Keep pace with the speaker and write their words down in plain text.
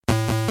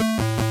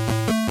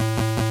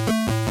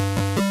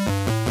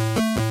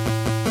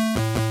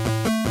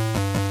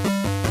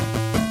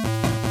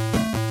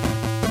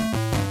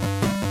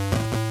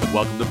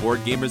Welcome to Board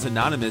Gamers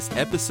Anonymous,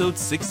 episode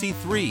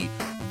 63.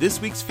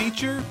 This week's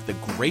feature, the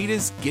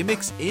greatest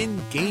gimmicks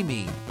in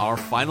gaming. Our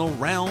final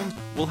round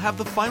will have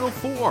the final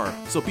four,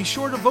 so be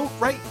sure to vote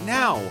right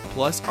now.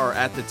 Plus, our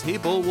At the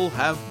Table will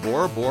have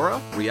Bora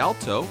Bora,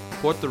 Rialto,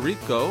 Puerto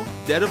Rico,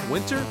 Dead of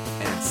Winter,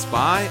 and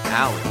Spy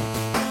Alley.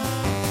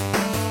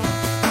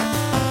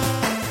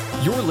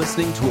 You're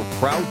listening to a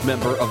proud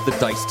member of the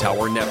Dice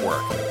Tower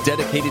Network,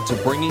 dedicated to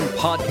bringing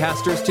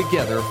podcasters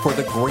together for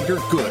the greater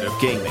good of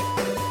gaming.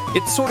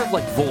 It's sort of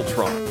like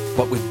Voltron,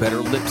 but with better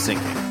lip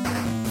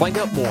syncing. Find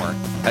out more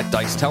at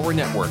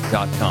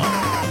DicetowerNetwork.com.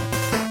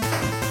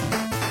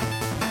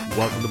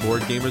 Welcome to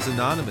Board Gamers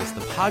Anonymous, the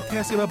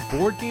podcast about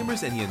board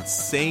gamers and the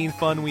insane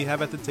fun we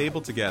have at the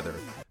table together.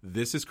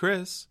 This is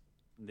Chris.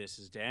 This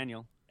is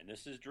Daniel. And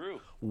this is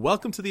Drew.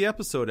 Welcome to the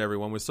episode,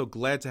 everyone. We're so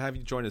glad to have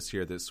you join us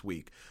here this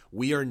week.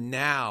 We are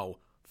now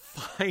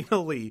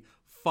finally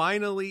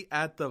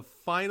at the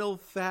final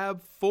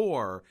Fab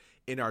Four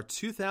in our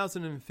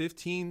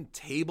 2015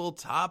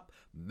 Tabletop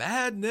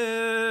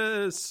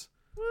Madness.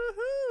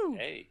 Woohoo!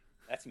 Hey,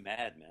 that's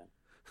mad, man.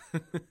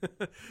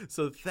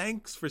 So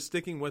thanks for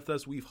sticking with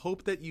us. We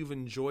hope that you've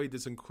enjoyed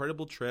this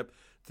incredible trip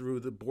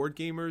through the Board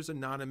Gamers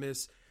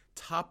Anonymous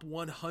Top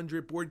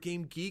 100 Board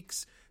Game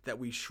Geeks that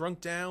we shrunk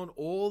down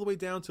all the way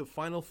down to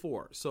Final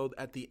Four. So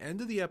at the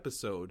end of the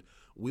episode,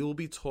 we will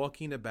be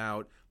talking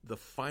about the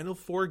Final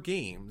Four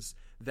games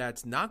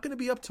that's not going to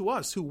be up to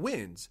us who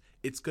wins.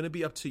 It's going to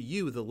be up to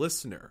you, the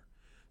listener.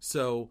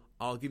 So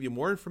I'll give you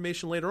more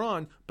information later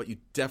on, but you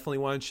definitely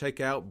want to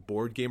check out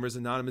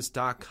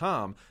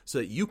BoardGamersAnonymous.com so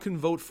that you can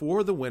vote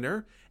for the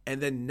winner.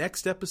 And then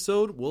next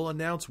episode, we'll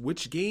announce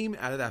which game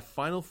out of that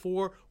Final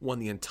Four won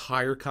the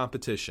entire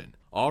competition.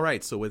 All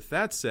right, so with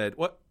that said,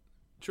 what?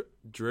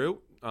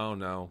 Drew? Oh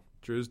no,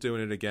 Drew's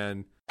doing it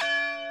again.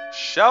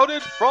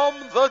 Shouted from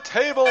the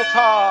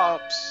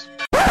tabletops!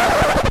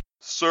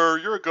 Sir,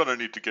 you're gonna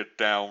need to get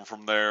down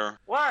from there.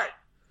 What?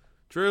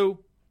 Drew,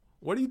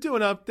 what are you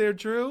doing up there,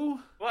 Drew?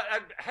 What?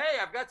 Hey,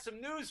 I've got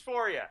some news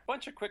for you.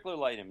 Bunch of quick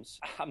little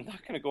items. I'm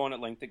not going to go on at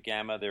length to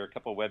Gamma. There are a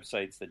couple of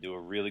websites that do a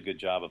really good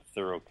job of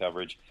thorough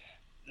coverage.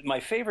 My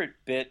favorite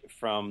bit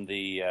from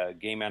the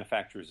Game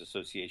Manufacturers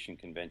Association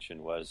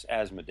convention was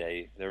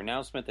Asmodee. Their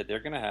announcement that they're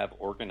going to have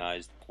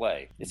organized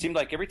play. It seemed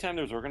like every time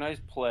there's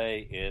organized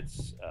play,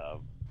 it's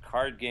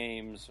card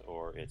games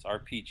or it's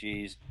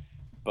RPGs.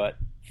 But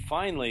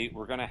finally,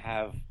 we're going to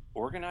have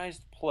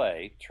organized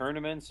play,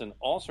 tournaments, and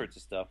all sorts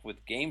of stuff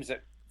with games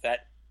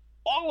that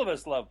all of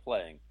us love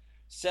playing.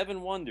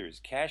 Seven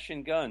Wonders, Cash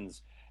and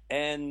Guns,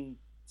 and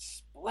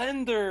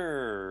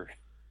Splendor.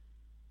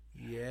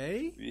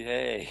 Yay?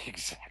 Yay,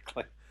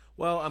 exactly.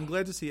 Well, I'm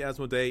glad to see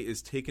Asmodee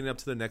is taking it up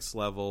to the next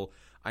level.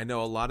 I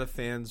know a lot of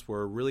fans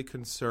were really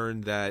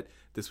concerned that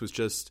this was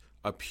just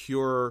a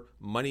pure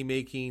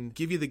money-making,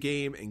 give you the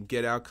game and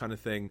get out kind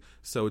of thing.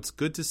 So it's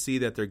good to see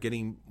that they're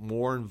getting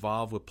more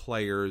involved with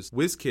players.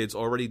 WizKids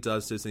already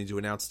does this and they do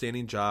an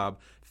outstanding job.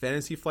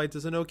 Fantasy Flight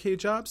does an okay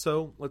job,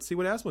 so let's see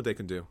what Asmodee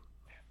can do.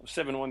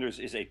 Seven Wonders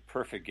is a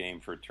perfect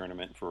game for a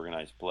tournament for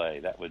organized play.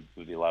 That would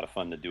be a lot of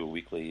fun to do a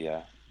weekly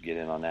get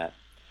in on that.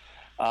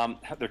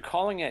 They're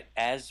calling it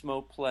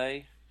Asmo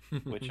Play,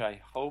 which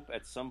I hope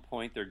at some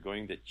point they're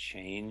going to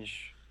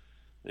change.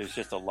 There's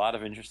just a lot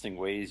of interesting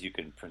ways you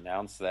can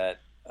pronounce that.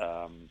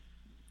 I'm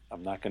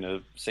not going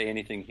to say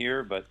anything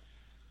here, but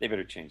they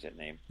better change that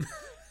name.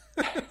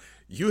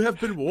 You have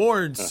been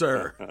warned,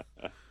 sir.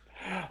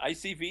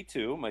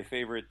 ICV2, my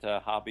favorite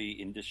hobby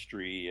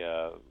industry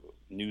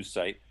news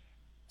site,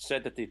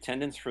 said that the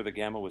attendance for the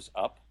Gamma was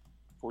up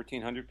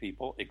 1,400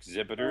 people.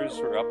 Exhibitors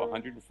were up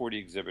 140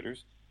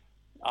 exhibitors.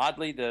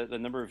 Oddly, the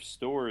number of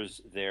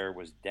stores there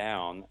was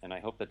down, and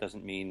I hope that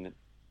doesn't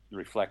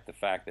reflect the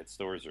fact that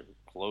stores are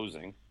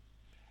closing.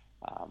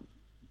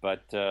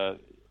 But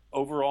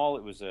overall,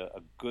 it was a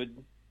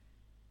good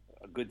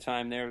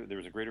time there. There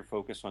was a greater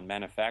focus on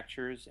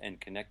manufacturers and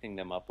connecting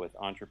them up with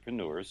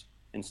entrepreneurs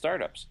and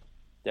startups.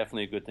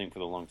 Definitely a good thing for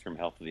the long-term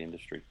health of the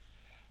industry.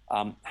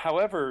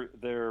 However,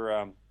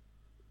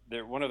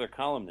 one of their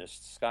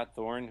columnists, Scott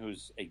Thorne,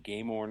 who's a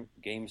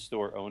game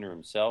store owner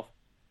himself,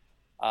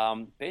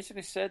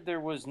 basically said there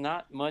was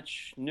not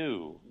much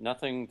new,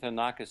 nothing to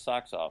knock his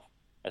socks off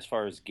as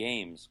far as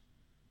games,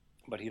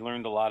 but he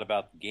learned a lot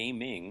about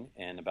gaming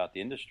and about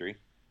the industry.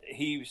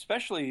 He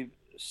especially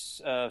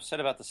said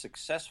about the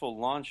successful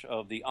launch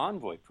of the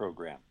Envoy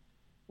program,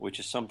 which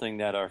is something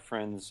that our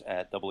friends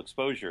at Double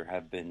Exposure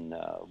have been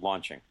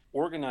launching,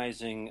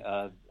 organizing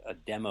a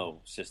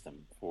demo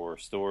system for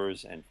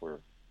stores and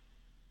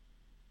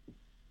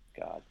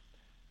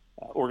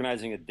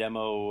organizing a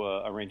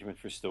demo arrangement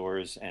for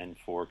stores and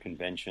for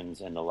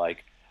conventions and the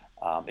like.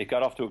 It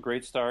got off to a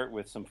great start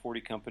with some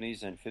 40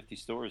 companies and 50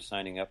 stores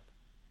signing up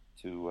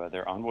to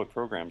their Envoy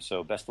program.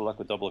 So best of luck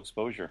with Double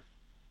Exposure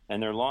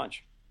and their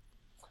launch.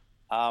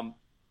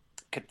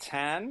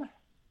 Catan,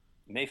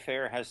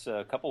 Mayfair has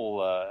a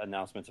couple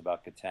announcements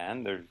about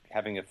Catan. They're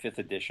having a 5th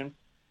edition.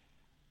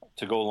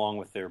 to go along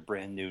with their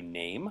brand new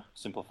name,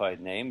 simplified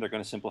name, they're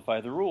going to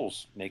simplify the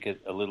rules, make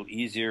it a little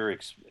easier,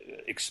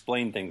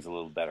 explain things a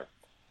little better.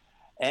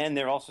 And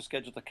they're also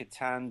scheduled a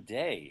Catan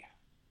Day,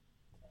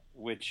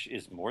 which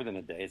is more than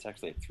a day. It's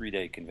actually a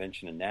 3-day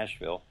convention in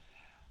Nashville.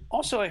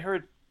 Also, I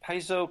heard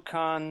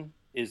PaizoCon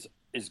is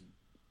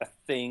a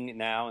thing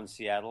now in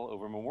Seattle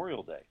over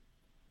Memorial Day.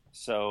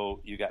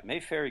 So you got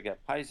Mayfair, you got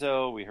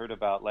Paizo. We heard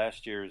about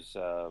last year's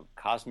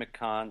Cosmic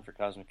Con for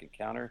Cosmic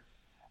Encounter.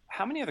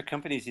 How many other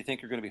companies do you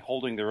think are going to be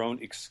holding their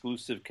own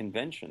exclusive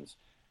conventions?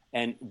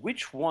 And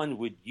which one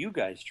would you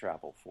guys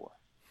travel for?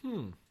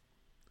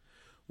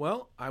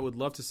 Well, I would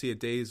love to see a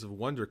Days of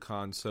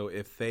WonderCon. So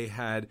if they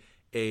had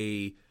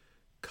a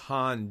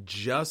con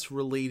just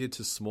related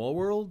to Small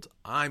World,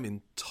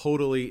 I'm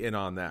totally in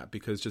on that,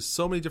 because just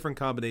so many different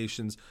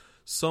combinations,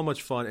 so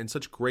much fun, and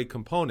such great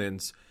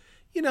components.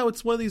 You know,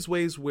 it's one of these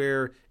ways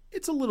where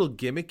it's a little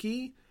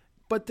gimmicky,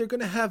 but they're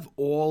going to have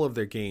all of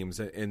their games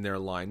in their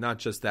line, not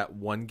just that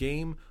one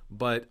game,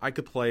 but I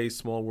could play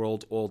Small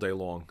World all day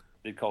long.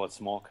 They'd call it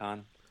Small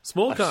Con?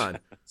 Small Con.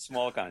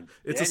 Small Con.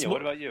 It's Daniel,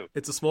 what about you?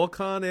 It's a small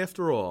con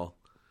after all.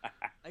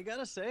 I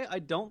gotta say, I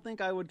don't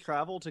think I would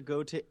travel to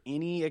go to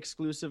any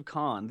exclusive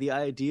con. The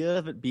idea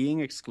of it being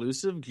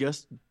exclusive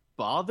just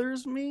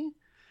bothers me.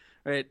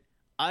 Right?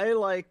 I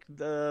like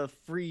the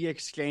free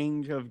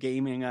exchange of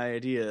gaming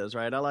ideas,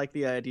 right? I like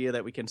the idea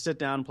that we can sit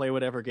down and play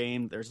whatever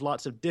game. There's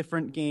lots of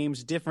different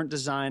games, different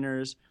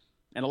designers,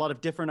 and a lot of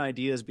different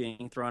ideas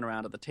being thrown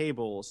around at the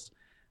tables.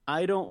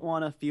 I don't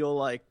want to feel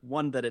like,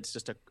 one, that it's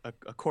just a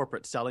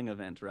corporate selling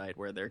event, right,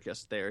 where they're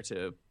just there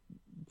to,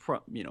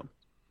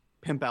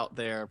 pimp out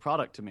their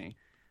product to me.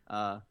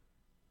 And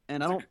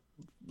I don't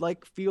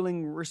like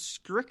feeling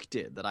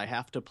restricted that I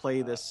have to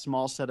play this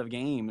small set of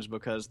games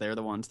because they're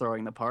the ones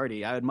throwing the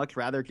party. I would much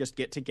rather just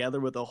get together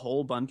with a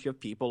whole bunch of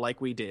people like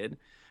we did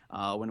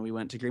when we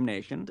went to Dream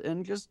Nation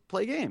and just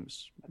play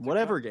games.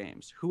 Whatever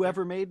games.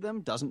 Whoever made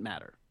them doesn't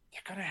matter.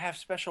 They're going to have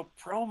special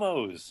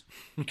promos.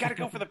 You got to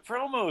go for the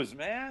promos,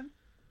 man.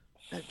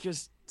 That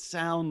just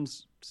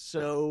sounds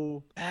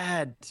so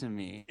bad to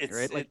me,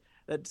 right?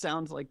 That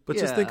sounds like... But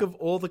just think of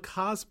all the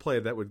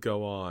cosplay that would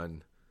go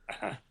on.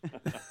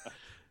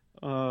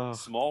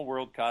 Small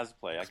World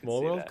cosplay.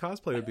 Small World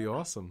cosplay would be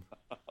awesome.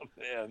 Oh,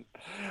 man.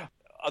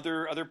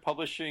 Other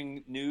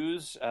publishing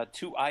news,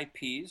 2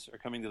 IPs are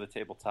coming to the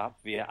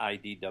tabletop via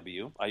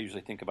IDW. I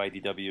usually think of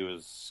IDW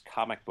as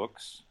comic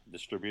books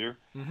distributor.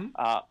 Mm-hmm.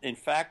 In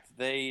fact,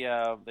 they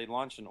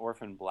launched an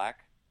Orphan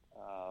Black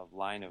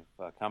line of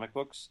comic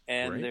books,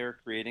 and they're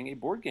creating a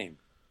board game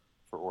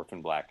for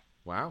Orphan Black.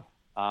 Wow.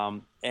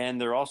 And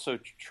they're also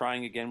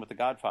trying again with The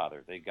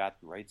Godfather. They got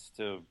rights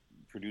to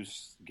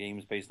produce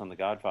games based on The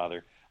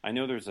Godfather. I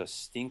know there's a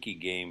stinky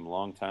game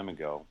long time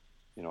ago,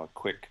 a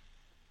quick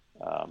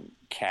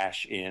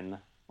cash in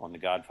on the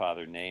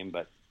Godfather name,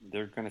 but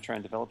they're going to try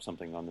and develop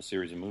something on the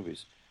series of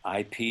movies.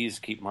 IPs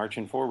keep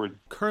marching forward.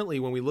 Currently,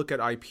 when we look at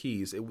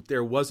IPs,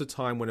 there was a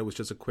time when it was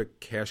just a quick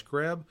cash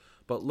grab,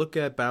 but look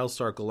at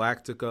Battlestar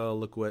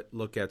Galactica,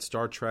 look at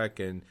Star Trek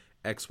and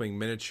X-Wing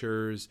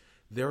miniatures.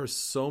 There are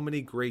so many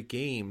great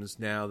games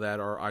now that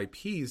are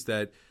IPs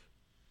that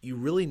you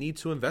really need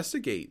to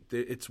investigate.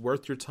 It's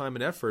worth your time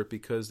and effort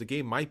because the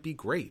game might be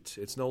great.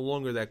 It's no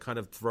longer that kind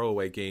of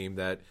throwaway game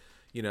that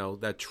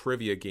that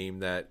trivia game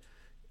that,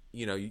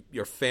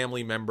 your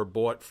family member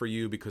bought for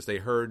you because they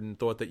heard and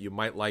thought that you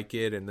might like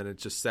it, and then it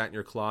just sat in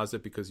your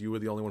closet because you were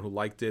the only one who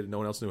liked it and no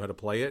one else knew how to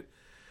play it.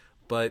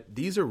 But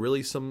these are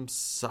really some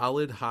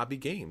solid hobby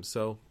games,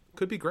 so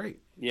could be great.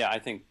 Yeah, I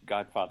think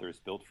Godfather is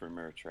built for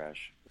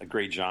Ameritrash. A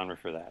great genre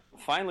for that.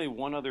 Finally,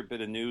 one other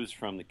bit of news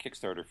from the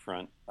Kickstarter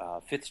front.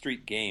 Fifth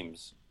Street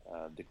Games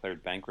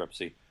declared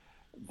bankruptcy.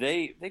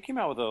 They came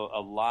out with a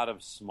lot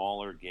of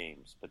smaller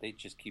games, but they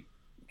just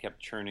kept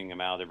churning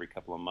them out every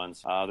couple of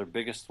months. Their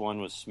biggest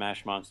one was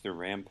Smash Monster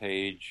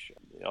Rampage.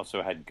 They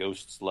also had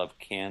Ghosts Love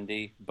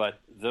Candy. But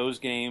those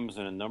games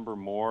and a number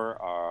more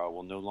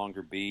will no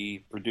longer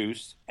be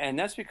produced. And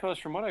that's because,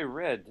 from what I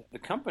read, the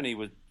company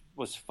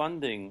was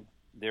funding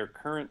their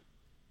current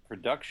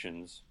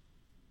productions,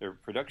 their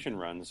production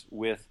runs,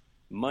 with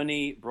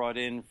money brought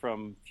in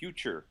from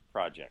future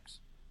projects.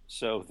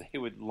 So they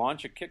would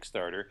launch a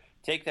Kickstarter,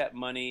 take that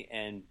money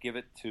and give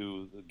it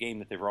to the game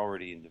that they were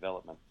already in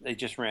development. They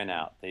just ran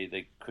out.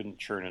 They couldn't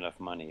churn enough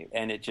money.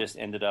 And it just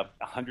ended up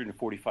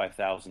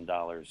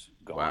 $145,000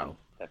 gone. Wow.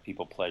 That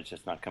people pledged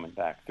that's not coming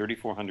back.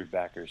 3,400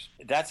 backers.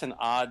 That's an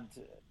odd...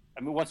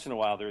 once in a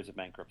while there is a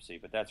bankruptcy,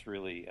 but that's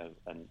really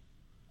an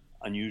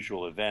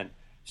unusual event.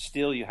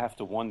 Still, you have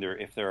to wonder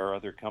if there are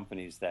other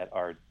companies that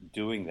are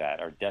doing that,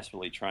 are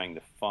desperately trying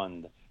to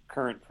fund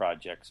current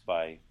projects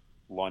by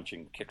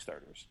launching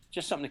Kickstarters.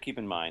 Just something to keep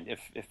in mind.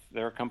 If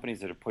there are companies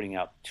that are putting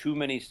out too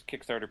many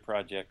Kickstarter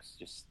projects,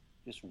 just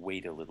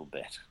wait a little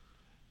bit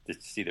to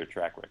see their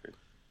track record.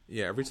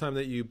 Yeah, every time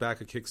that you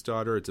back a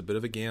Kickstarter, it's a bit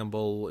of a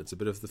gamble. It's a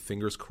bit of the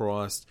fingers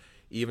crossed.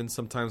 Even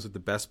sometimes with the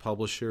best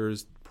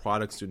publishers,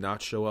 products do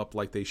not show up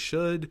like they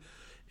should.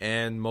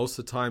 And most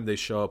of the time they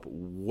show up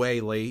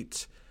way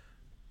late.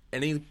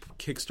 Any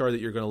Kickstarter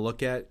that you're going to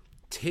look at,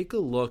 take a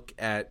look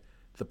at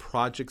the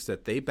projects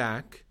that they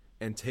back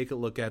and take a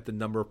look at the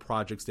number of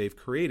projects they've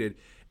created,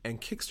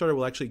 and Kickstarter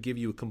will actually give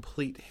you a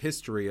complete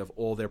history of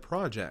all their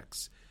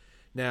projects.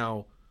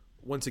 Now,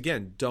 once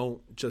again,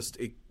 don't just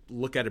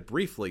look at it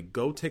briefly.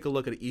 Go take a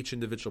look at each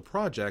individual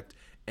project,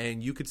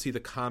 and you could see the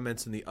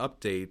comments and the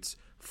updates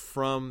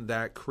from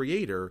that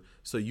creator,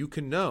 so you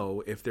can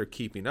know if they're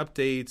keeping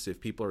updates,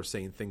 if people are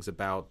saying things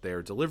about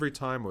their delivery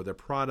time or their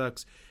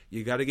products.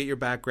 You got to get your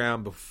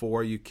background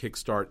before you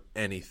kickstart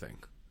anything.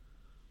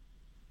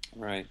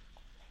 Right.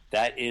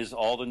 That is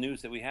all the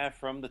news that we have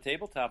from the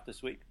tabletop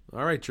this week.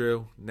 All right,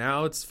 Drew.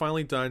 Now it's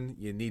finally done.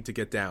 You need to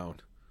get down.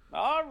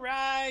 All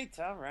right.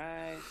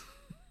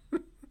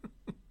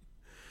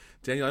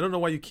 Daniel, I don't know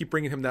why you keep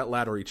bringing him that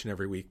ladder each and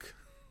every week.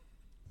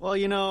 Well,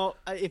 you know,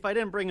 if I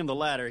didn't bring him the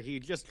ladder,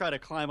 he'd just try to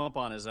climb up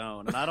on his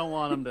own, and I don't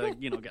want him to,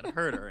 get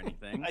hurt or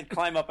anything. I'd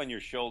climb up on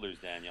your shoulders,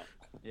 Daniel.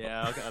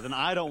 Yeah, okay. Then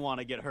I don't want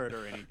to get hurt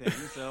or anything,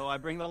 so I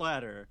bring the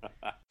ladder.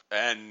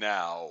 And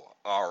now,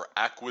 our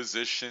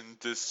acquisition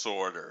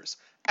disorders.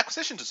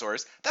 Acquisition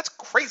disorders? That's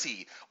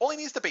crazy! All he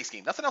needs is the base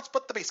game, nothing else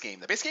but the base game.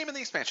 The base game and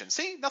the expansion.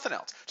 See? Nothing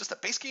else. Just the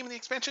base game and the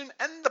expansion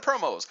and the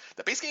promos.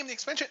 The base game, the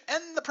expansion,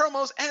 and the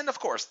promos, and of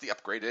course, the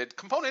upgraded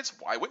components.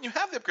 Why wouldn't you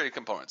have the upgraded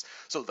components?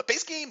 So the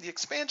base game, the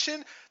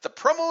expansion, the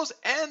promos,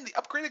 and the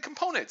upgraded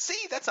components.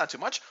 See? That's not too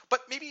much,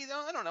 but maybe,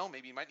 I don't know,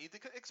 maybe you might need the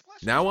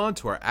explanation. Now on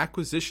to our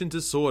acquisition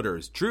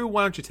disorders. Drew,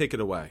 why don't you take it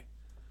away?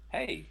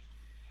 Hey.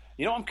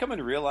 I'm coming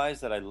to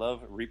realize that I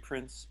love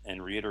reprints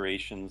and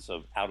reiterations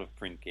of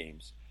out-of-print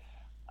games.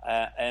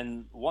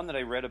 And one that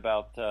I read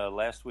about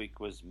last week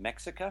was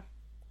Mexica.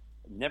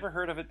 Never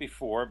heard of it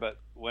before, but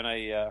when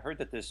I heard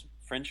that this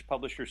French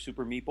publisher,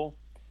 Super Meeple,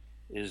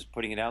 is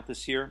putting it out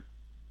this year,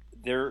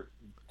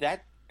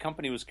 that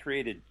company was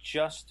created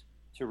just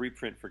to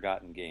reprint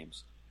forgotten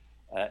games.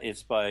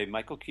 It's by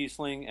Michael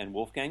Kiesling and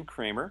Wolfgang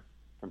Kramer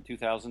from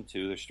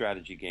 2002, their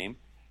strategy game.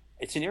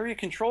 It's an area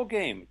control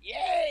game.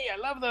 Yay! I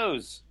love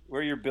those.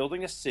 Where you're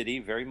building a city,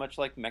 very much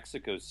like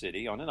Mexico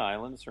City, on an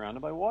island surrounded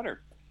by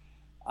water.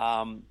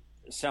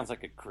 Sounds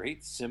like a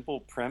great, simple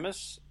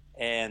premise.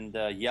 And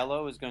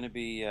Yellow is going to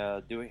be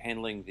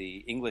handling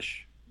the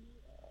English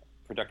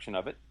production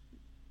of it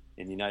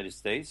in the United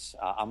States.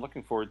 I'm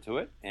looking forward to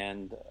it.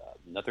 And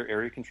another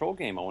area control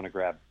game I want to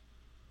grab.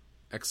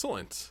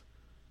 Excellent.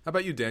 How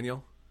about you,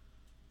 Daniel?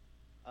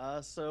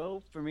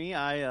 So for me,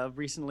 I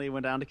recently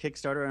went down to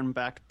Kickstarter and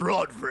backed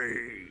Blood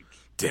Rage.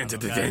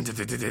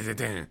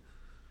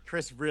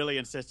 Chris really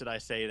insisted I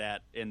say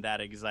that in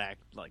that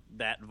exact,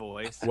 that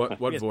voice. What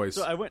voice?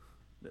 So I went,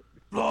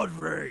 Blood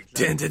Rage.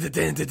 He's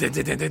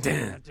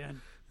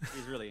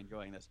really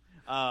enjoying this.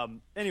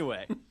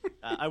 Anyway,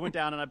 I went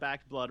down and I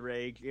backed Blood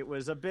Rage. It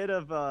was a bit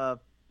of a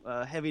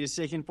heavy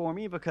decision for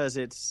me because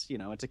it's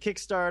a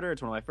Kickstarter.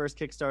 It's one of my first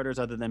Kickstarters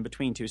other than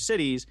Between Two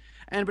Cities.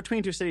 And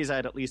Between Two Cities I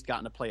had at least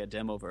gotten to play a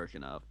demo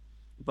version of.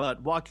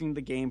 But watching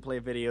the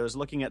gameplay videos,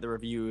 looking at the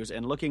reviews,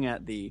 and looking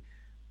at the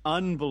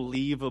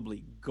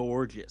unbelievably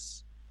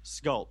gorgeous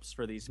sculpts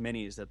for these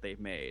minis that they've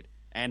made,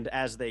 and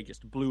as they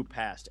just blew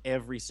past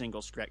every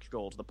single stretch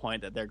goal to the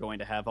point that they're going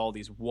to have all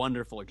these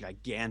wonderful,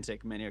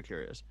 gigantic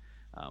miniatures,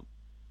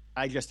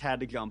 I just had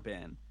to jump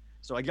in.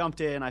 So I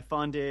jumped in, I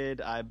funded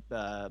it,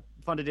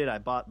 I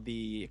bought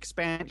the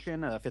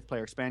expansion, a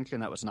 5th-player expansion.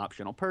 That was an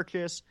optional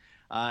purchase,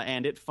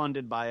 and it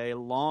funded by a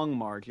long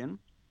margin.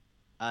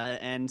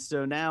 And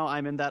so now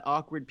I'm in that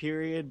awkward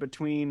period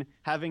between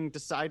having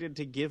decided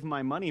to give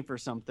my money for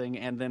something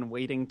and then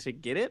waiting to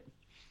get it.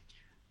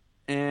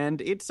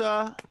 And it's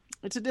a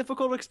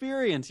difficult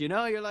experience,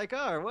 You're like,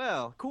 oh,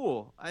 well,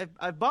 cool,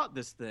 I've bought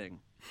this thing.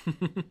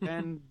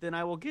 And then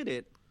I will get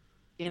it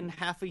in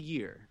half a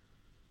year.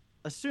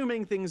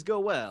 Assuming things go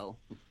well,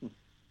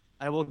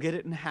 I will get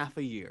it in half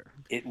a year.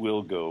 It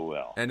will go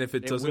well. And if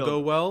it doesn't go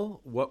well,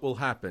 what will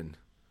happen?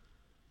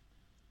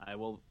 I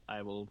will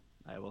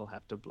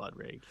have to Blood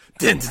Rage.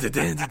 I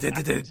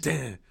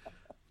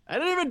I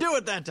didn't even do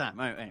it that time.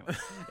 Anyway,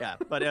 yeah,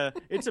 but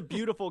it's a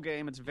beautiful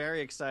game. It's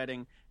very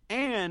exciting.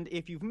 And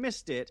if you've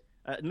missed it,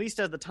 at least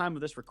at the time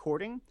of this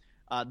recording,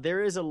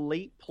 there is a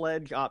late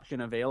pledge option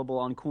available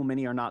on Cool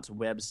Mini or Not's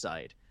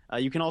website.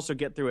 You can also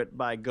get through it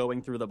by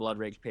going through the Blood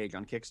Rage page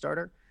on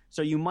Kickstarter.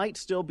 So you might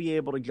still be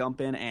able to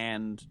jump in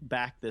and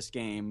back this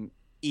game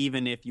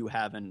even if you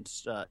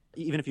missed the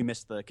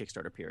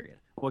Kickstarter period,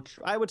 which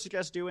I would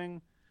suggest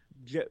doing.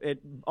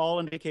 All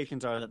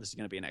indications are that this is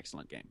going to be an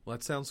excellent game. Well,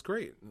 that sounds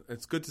great.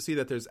 It's good to see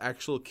that there's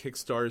actual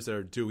Kickstarters that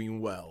are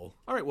doing well.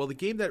 All right, well, the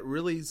game that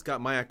really's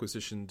got my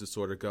acquisition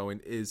disorder going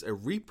is a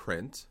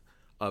reprint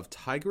of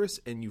Tigris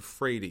and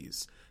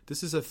Euphrates.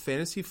 This is a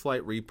Fantasy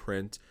Flight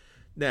reprint.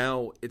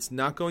 Now, it's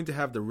not going to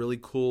have the really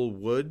cool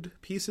wood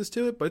pieces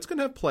to it, but it's going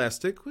to have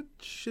plastic,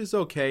 which is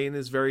okay and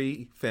is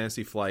very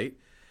Fantasy Flight.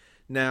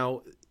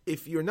 Now,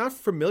 if you're not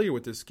familiar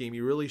with this game,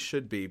 you really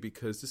should be,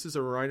 because this is a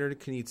Reiner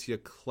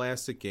Knizia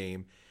classic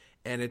game,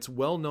 and it's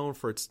well known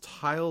for its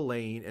tile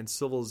laying and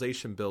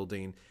civilization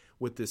building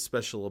with the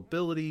special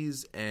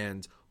abilities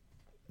and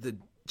the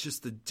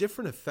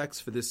different effects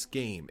for this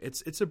game.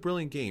 It's a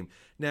brilliant game.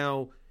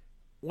 Now,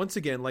 once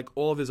again, like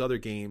all of his other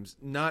games,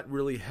 not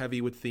really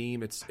heavy with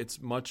theme.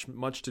 It's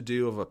much to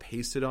do of a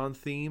pasted-on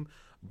theme,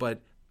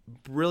 but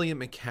brilliant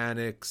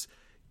mechanics,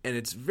 and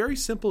it's very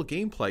simple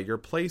gameplay. You're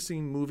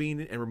placing,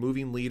 moving, and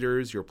removing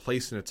leaders. You're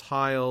placing a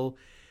tile.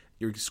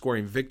 You're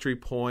scoring victory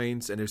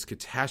points, and there's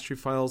catastrophe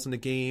files in the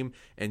game,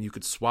 and you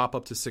could swap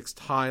up to 6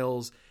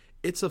 tiles.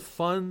 It's a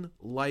fun,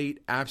 light,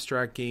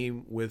 abstract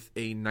game with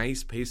a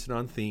nice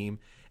pasted-on theme,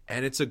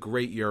 and it's a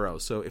great Euro.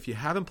 So if you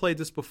haven't played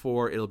this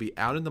before, it'll be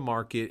out in the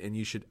market, and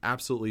you should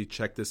absolutely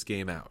check this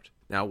game out.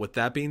 Now, with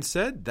that being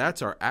said,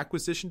 that's our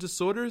acquisition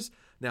disorders.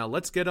 Now,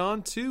 let's get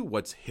on to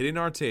what's hitting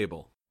our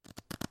table.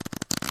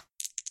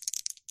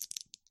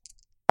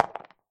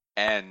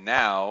 And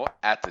now,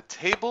 at the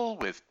table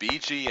with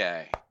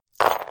BGA.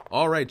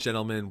 All right,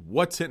 gentlemen,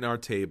 what's hitting our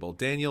table?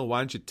 Daniel,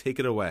 why don't you take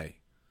it away?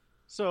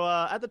 So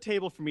at the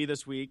table for me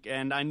this week,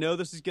 and I know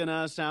this is going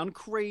to sound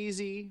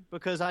crazy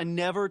because I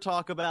never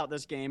talk about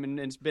this game, and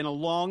it's been a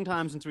long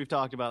time since we've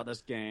talked about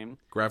this game.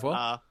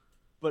 Gravwell?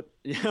 But,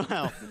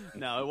 well,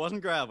 no, it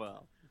wasn't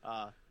Gravwell.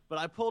 But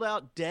I pulled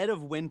out Dead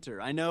of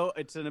Winter. I know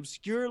it's an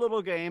obscure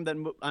little game that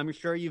I'm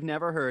sure you've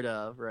never heard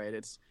of, right?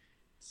 It's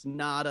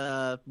not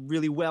a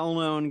really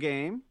well-known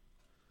game.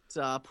 It's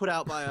put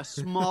out by a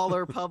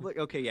smaller public.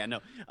 Okay, yeah, no.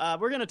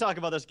 We're going to talk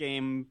about this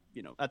game,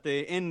 at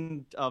the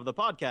end of the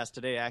podcast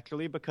today,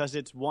 actually, because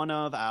it's one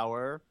of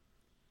our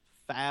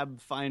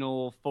Fab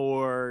Final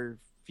Four,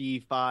 Fee,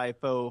 Fi,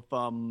 Fo,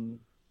 Fum.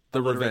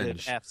 The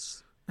Revenge.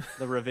 F's.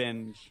 The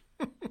Revenge.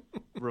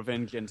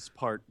 Revengeance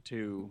Part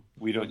 2.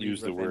 We don't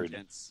use the word.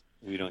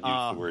 We don't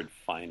use the word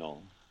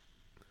final.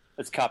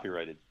 It's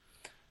copyrighted.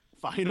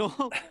 Final?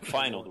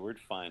 Final. The word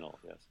final.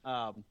 Yes.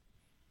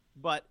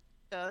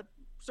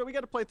 So we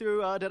got to play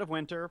through Dead of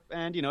Winter,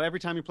 and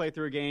every time you play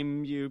through a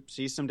game, you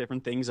see some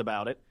different things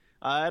about it.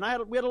 And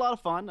we had a lot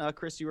of fun.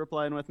 Chris, you were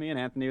playing with me, and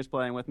Anthony was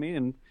playing with me,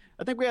 and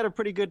I think we had a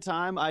pretty good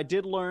time. I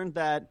did learn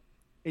that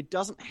it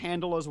doesn't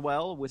handle as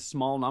well with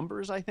small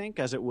numbers, I think,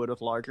 as it would with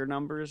larger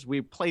numbers.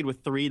 We played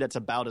with 3. That's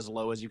about as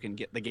low as you can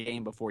get the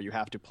game before you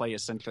have to play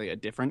essentially a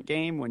different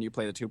game when you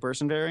play the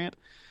 2-person variant.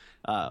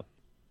 But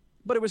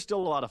it was still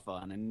a lot of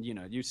fun. And,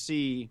 you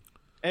see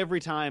every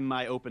time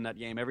I open that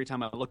game, every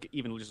time I look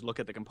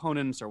at the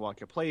components or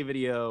watch a play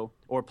video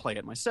or play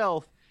it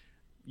myself,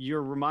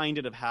 you're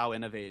reminded of how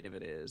innovative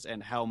it is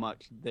and how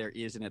much there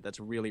is in it that's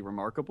really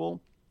remarkable.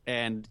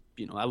 And,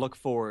 I look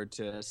forward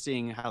to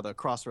seeing how the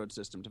Crossroads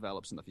system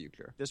develops in the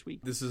future this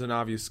week. This is an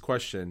obvious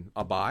question.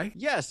 A buy?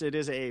 Yes, it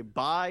is a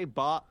buy,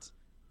 bought,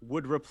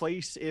 would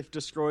replace if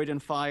destroyed in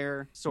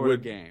fire sort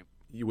of game.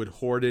 You would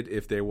hoard it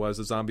if there was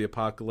a zombie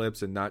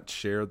apocalypse and not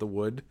share the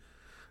wood?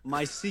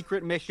 My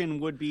secret mission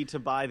would be to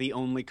buy the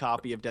only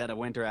copy of Dead of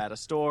Winter at a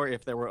store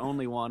if there were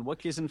only one,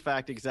 which is in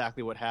fact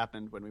exactly what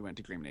happened when we went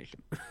to Dream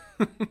Nation.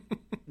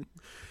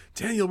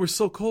 Daniel, we're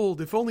so cold.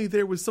 If only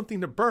there was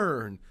something to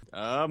burn.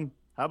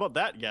 How about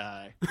that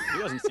guy? He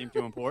doesn't seem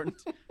too important.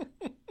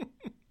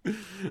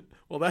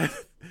 Well, I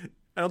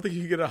don't think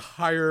you can get a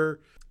higher,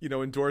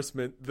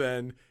 endorsement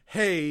than,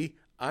 hey,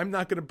 I'm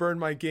not going to burn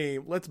my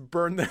game. Let's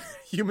burn that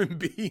human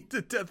being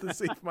to death to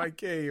save my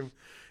game.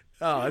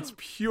 Oh, it's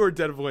pure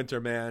Dead of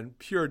Winter, man.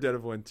 Pure Dead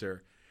of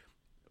Winter.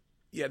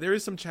 Yeah, there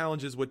is some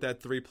challenges with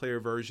that 3-player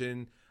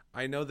version.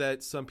 I know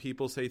that some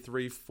people say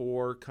 3,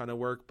 4 kind of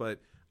work, but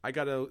I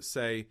got to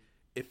say,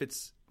 if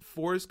it's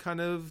 4 is kind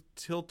of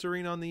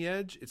tilting on the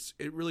edge,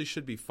 it really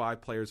should be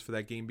 5 players for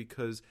that game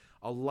because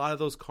a lot of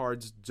those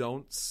cards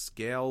don't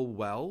scale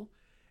well,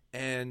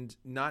 and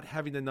not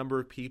having the number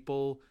of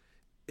people,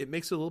 it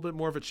makes it a little bit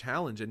more of a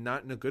challenge, and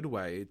not in a good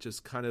way. It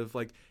just kind of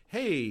like,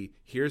 hey,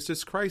 here's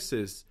this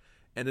crisis,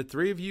 and the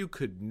 3 of you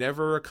could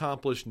never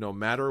accomplish no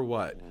matter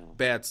what.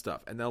 Bad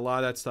stuff. And a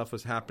lot of that stuff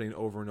was happening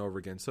over and over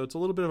again. So it's a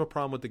little bit of a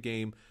problem with the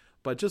game.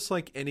 But just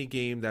like any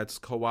game that's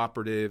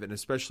cooperative, and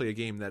especially a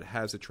game that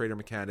has a trader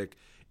mechanic,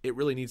 it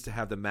really needs to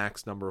have the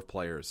max number of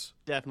players.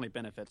 Definitely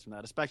benefits from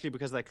that, especially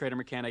because of that trader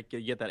mechanic, you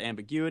get that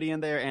ambiguity in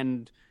there.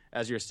 And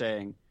as you're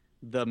saying,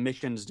 the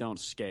missions don't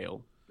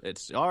scale.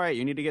 It's, all right,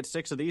 you need to get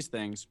 6 of these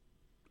things.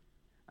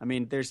 I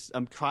mean,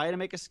 I'm trying to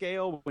make a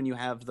scale when you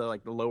have the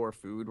lower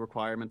food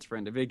requirements for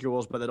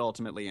individuals, but it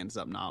ultimately ends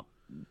up not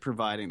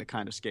providing the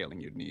kind of scaling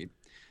you'd need.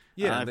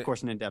 Yeah, of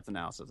course, an in-depth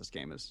analysis of this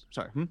game is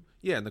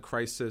Yeah, and the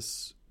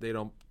crisis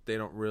they're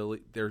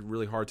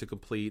really hard to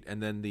complete,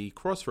 and then the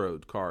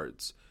crossroad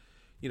cards,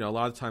 a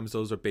lot of times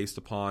those are based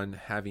upon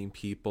having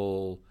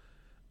people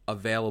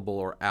available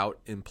or out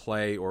in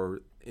play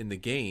or in the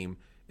game,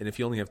 and if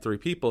you only have 3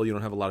 people, you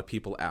don't have a lot of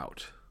people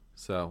out.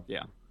 So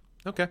yeah,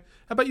 okay.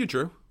 How about you,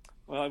 Drew?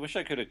 Well, I wish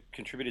I could have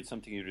contributed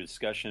something to your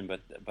discussion,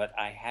 but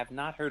I have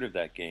not heard of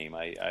that game.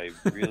 I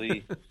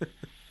really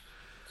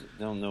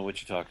don't know what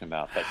you're talking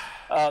about.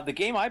 But the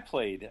game I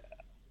played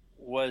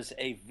was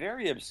a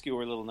very obscure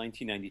little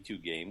 1992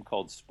 game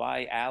called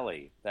Spy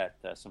Alley that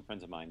some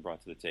friends of mine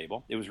brought to the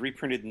table. It was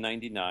reprinted in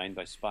 '99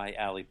 by Spy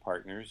Alley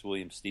Partners.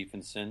 William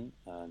Stephenson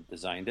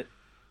designed it.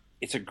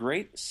 It's a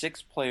great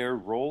 6-player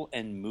roll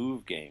and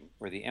move game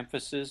where the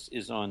emphasis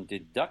is on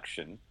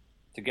deduction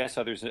to guess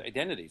others'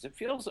 identities. It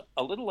feels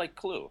a little like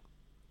Clue.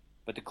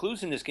 But the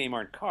clues in this game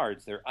aren't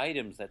cards. They're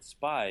items that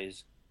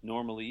spies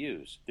normally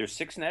use. There's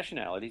 6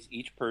 nationalities.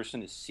 Each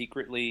person is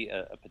secretly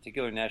a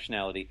particular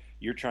nationality.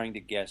 You're trying to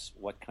guess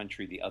what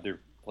country the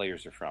other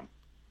players are from.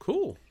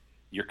 Cool.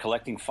 You're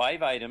collecting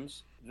 5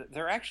 items.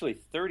 There are actually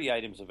 30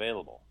 items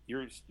available.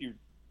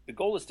 The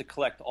goal is to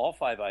collect all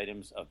 5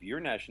 items of your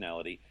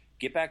nationality,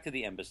 get back to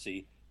the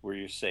embassy where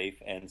you're safe,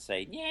 and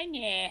say,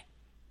 yeah.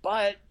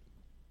 But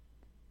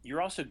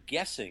you're also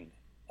guessing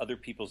other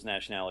people's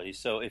nationalities.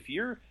 So if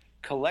you're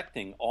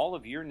collecting all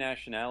of your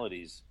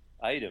nationalities'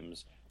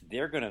 items,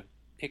 they're going to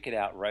pick it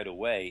out right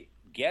away,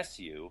 guess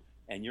you,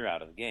 and you're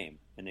out of the game,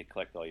 and they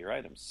collect all your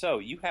items. So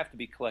you have to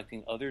be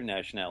collecting other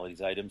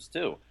nationalities' items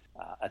too.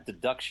 A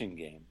deduction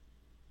game.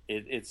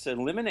 It's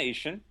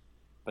elimination,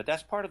 but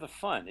that's part of the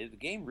fun. The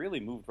game really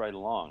moved right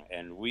along,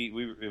 and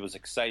it was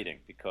exciting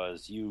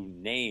because you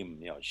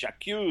name,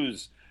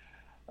 J'accuse,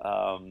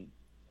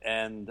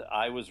 and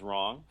I was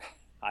wrong.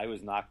 I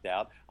was knocked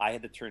out. I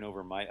had to turn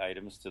over my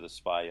items to the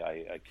spy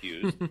I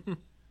accused.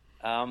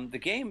 The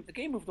game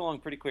moved along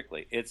pretty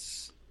quickly.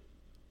 It's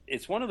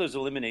one of those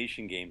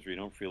elimination games where you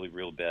don't feel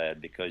real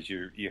bad because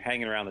you're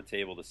hanging around the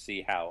table to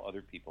see how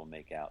other people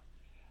make out.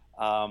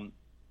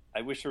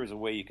 I wish there was a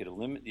way you could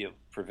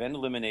prevent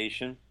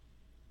elimination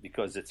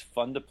because it's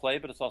fun to play,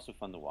 but it's also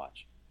fun to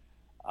watch.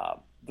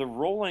 The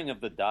rolling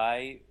of the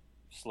die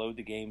slowed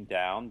the game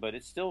down, but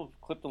it still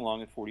clipped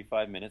along at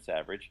 45 minutes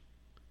average.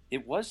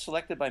 It was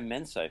selected by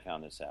Mensa, I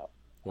found this out.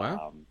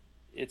 Wow.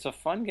 It's a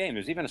fun game.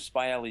 There's even a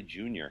Spy Alley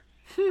Jr.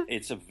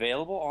 It's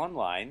available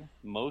online.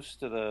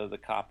 Most of the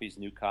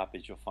new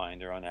copies you'll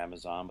find are on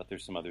Amazon, but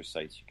there's some other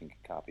sites you can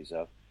get copies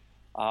of.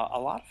 A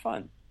lot of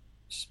fun.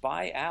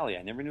 Spy Alley.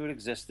 I never knew it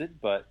existed,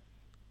 but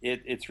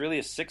it's really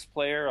a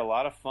 6-player, a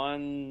lot of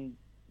fun,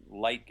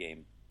 light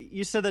game.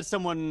 You said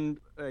that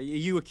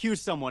you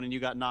accused someone and you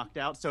got knocked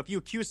out. So if you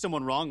accuse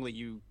someone wrongly,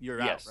 you're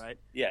yes. out, right?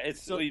 Yeah,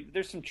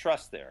 there's some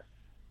trust there.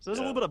 So there's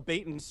a little bit of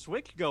bait and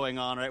switch going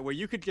on, right? Where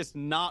you could just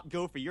not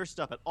go for your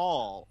stuff at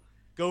all,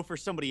 go for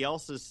somebody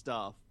else's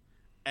stuff,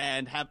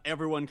 and have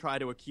everyone try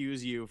to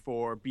accuse you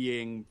for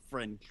being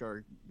French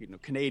or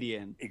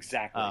Canadian.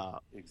 Exactly.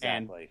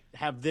 And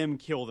have them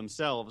kill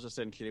themselves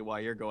essentially while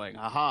you're going,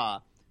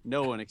 aha,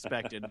 no one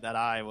expected that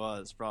I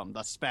was from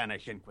the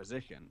Spanish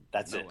Inquisition.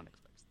 That's it. One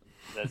expects them.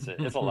 That's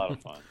it. It's a lot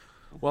of fun.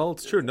 Well,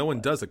 it's true. No one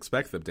does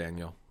expect them,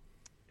 Daniel.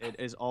 It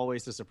is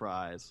always a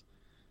surprise.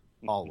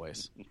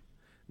 Always.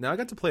 Now, I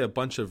got to play a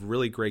bunch of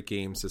really great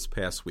games this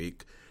past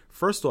week.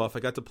 First off, I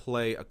got to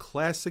play a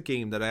classic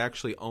game that I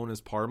actually own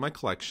as part of my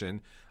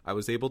collection. I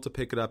was able to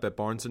pick it up at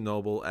Barnes &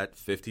 Noble at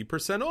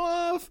 50%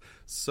 off,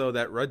 so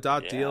that Red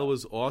Dot deal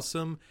was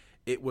awesome.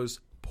 It was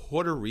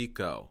Puerto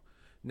Rico.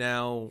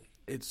 Now,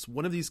 it's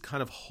one of these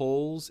kind of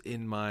holes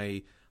in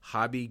my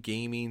hobby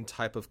gaming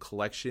type of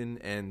collection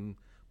and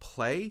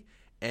play,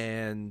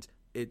 and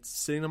it's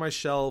sitting on my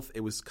shelf.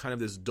 It was kind of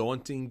this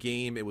daunting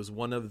game. It was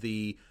one of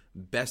the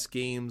best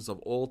games of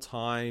all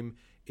time.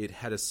 It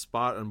had a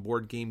spot on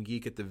Board Game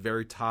Geek at the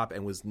very top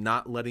and was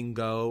not letting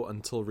go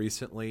until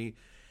recently.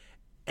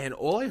 And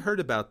all I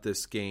heard about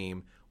this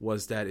game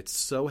was that it's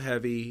so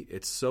heavy,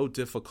 it's so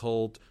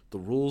difficult, the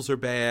rules are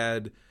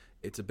bad,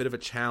 it's a bit of a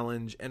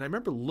challenge. And I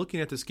remember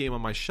looking at this game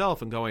on my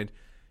shelf and going,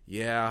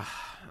 yeah,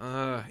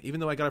 even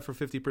though I got it for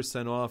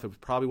 50% off, it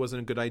probably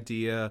wasn't a good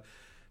idea.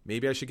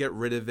 Maybe I should get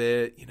rid of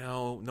it.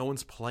 No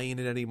one's playing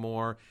it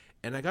anymore.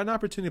 And I got an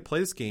opportunity to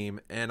play this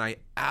game, and I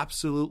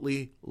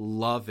absolutely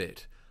love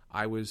it.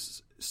 I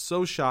was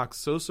so shocked,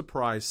 so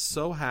surprised,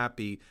 so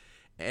happy,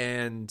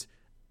 and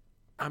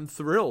I'm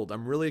thrilled.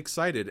 I'm really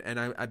excited. And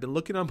I've been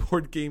looking on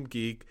Board Game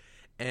Geek,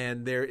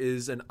 and there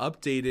is an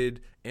updated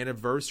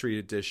anniversary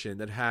edition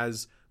that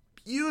has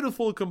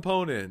beautiful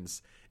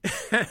components.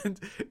 And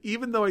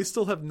even though I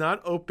still have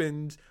not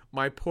opened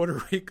my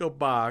Puerto Rico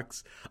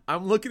box,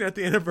 I'm looking at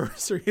the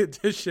anniversary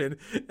edition,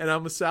 and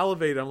I'm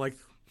salivating. I'm like,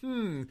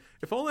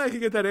 if only I could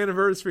get that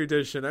anniversary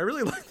edition. I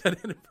really like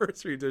that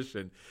anniversary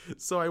edition.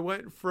 So I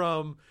went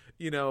from,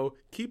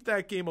 keep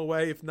that game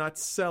away, if not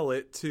sell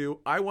it, to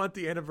I want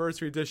the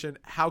anniversary edition.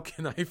 How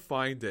can I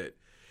find it?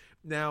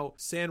 Now,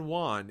 San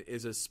Juan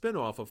is a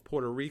spin-off of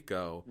Puerto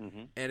Rico,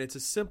 and it's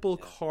a simple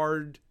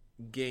card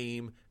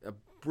game, a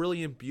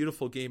brilliant,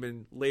 beautiful game.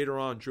 And later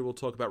on, Drew will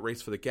talk about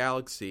Race for the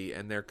Galaxy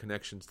and their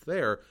connections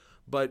there.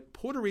 But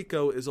Puerto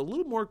Rico is a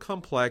little more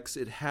complex.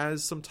 It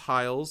has some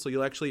tiles, so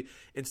you'll actually,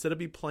 instead of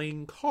be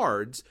playing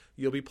cards,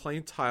 you'll be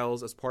playing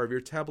tiles as part of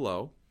your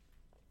tableau.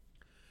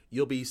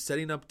 You'll be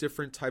setting up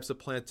different types of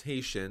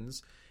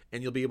plantations,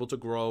 and you'll be able to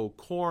grow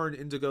corn,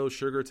 indigo,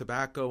 sugar,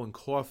 tobacco, and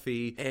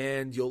coffee.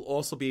 And you'll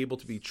also be able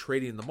to be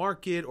trading in the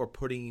market or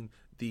putting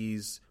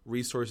these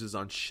resources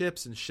on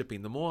ships and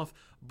shipping them off.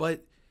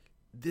 But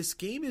this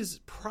game is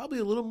probably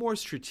a little more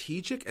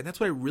strategic, and that's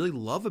what I really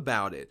love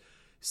about it.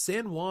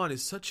 San Juan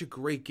is such a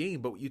great game,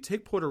 but you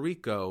take Puerto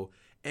Rico,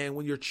 and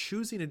when you're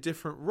choosing a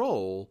different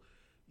role,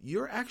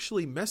 you're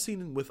actually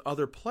messing with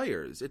other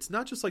players. It's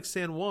not just like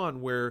San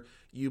Juan where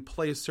you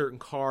play a certain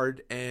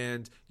card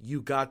and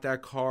you got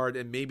that card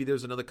and maybe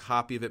there's another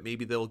copy of it.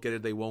 Maybe they'll get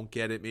it, they won't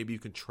get it. Maybe you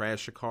can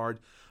trash a card.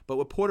 But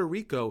with Puerto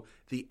Rico,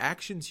 the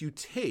actions you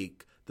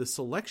take, the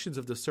selections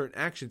of the certain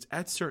actions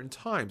at certain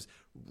times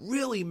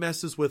really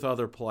messes with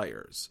other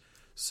players.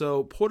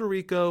 So Puerto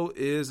Rico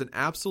is an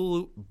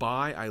absolute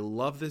buy. I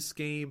love this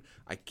game.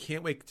 I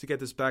can't wait to get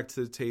this back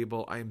to the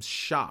table. I am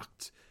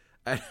shocked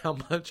at how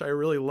much I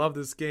really love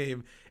this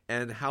game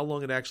and how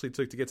long it actually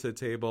took to get to the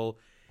table.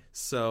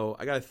 So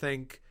I got to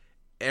thank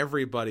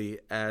everybody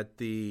at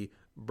the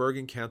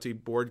Bergen County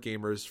Board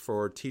Gamers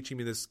for teaching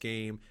me this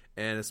game,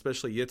 and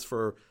especially Yitz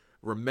for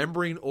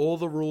remembering all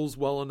the rules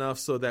well enough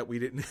so that we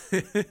didn't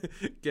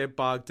get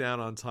bogged down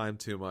on time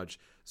too much.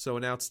 So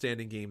an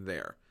outstanding game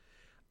there.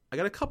 I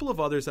got a couple of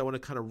others I want to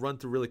kind of run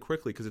through really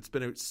quickly because it's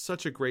been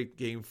such a great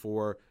game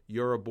for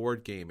Euro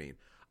board gaming.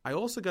 I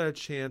also got a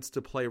chance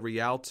to play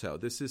Rialto.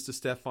 This is the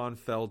Stefan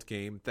Feld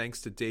game. Thanks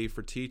to Dave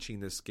for teaching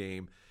this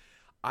game.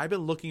 I've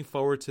been looking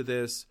forward to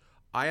this.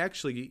 I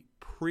actually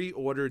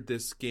pre-ordered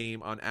this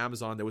game on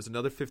Amazon. There was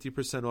another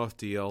 50% off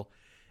deal.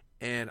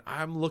 And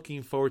I'm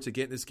looking forward to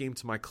getting this game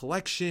to my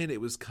collection.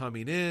 It was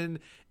coming in.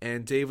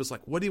 And Dave was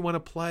like, what do you want to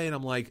play? And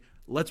I'm like,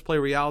 let's play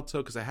Rialto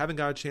because I haven't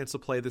got a chance to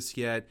play this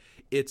yet.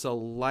 It's a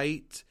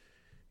light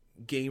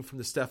game from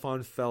the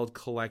Stefan Feld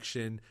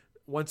collection.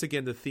 Once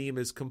again, the theme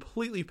is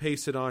completely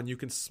pasted on. You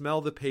can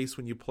smell the paste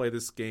when you play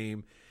this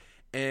game.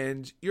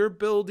 And you're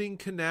building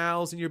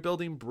canals and you're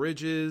building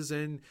bridges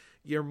and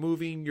you're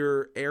moving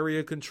your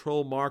area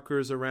control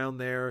markers around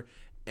there.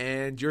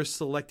 And you're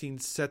selecting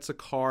sets of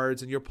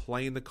cards and you're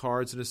playing the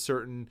cards in a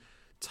certain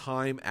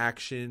time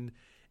action.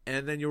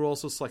 And then you're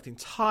also selecting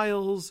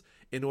tiles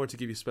in order to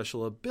give you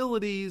special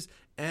abilities.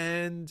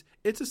 And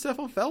it's a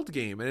Stefan Feld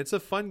game and it's a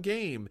fun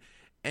game.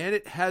 And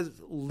it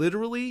has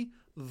literally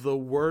the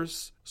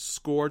worst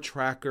score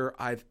tracker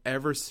I've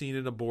ever seen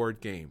in a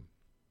board game.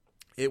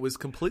 It was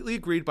completely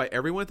agreed by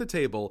everyone at the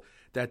table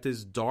that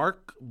this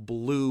dark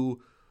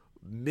blue,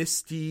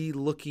 misty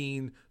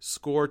looking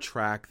score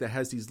track that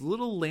has these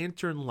little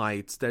lantern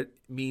lights, that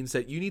means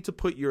that you need to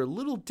put your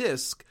little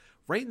disc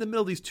right in the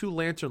middle of these two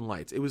lantern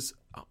lights. It was,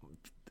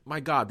 my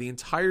God, the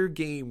entire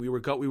game we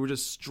were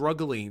just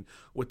struggling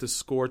with the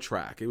score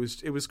track. It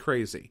was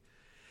crazy.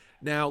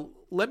 Now,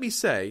 let me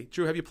say,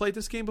 Drew, have you played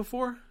this game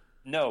before?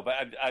 No, but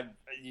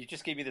you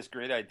just gave me this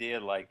great idea.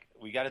 Like,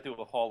 we got to do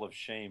a Hall of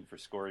Shame for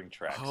scoring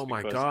tracks. Oh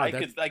my God!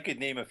 I could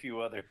name a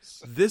few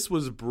others. This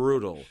was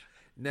brutal.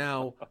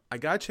 Now, I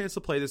got a chance to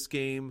play this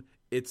game.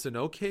 It's an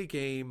okay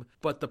game,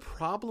 but the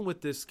problem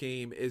with this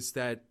game is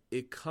that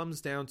it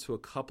comes down to a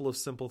couple of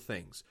simple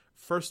things.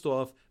 First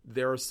off,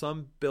 there are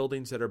some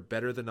buildings that are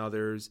better than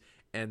others,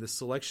 and the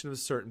selection of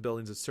certain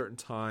buildings at certain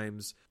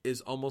times is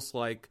almost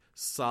like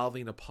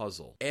solving a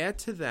puzzle. Add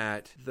to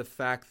that the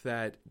fact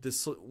that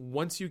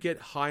once you get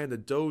high on the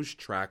Doge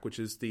track, which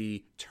is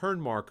the turn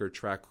marker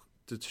track,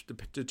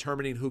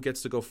 determining who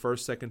gets to go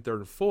first, second, third,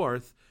 and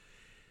fourth,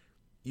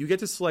 you get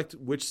to select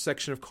which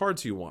section of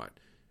cards you want.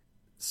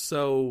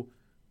 So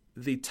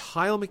the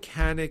tile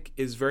mechanic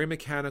is very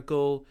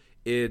mechanical.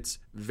 It's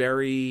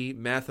very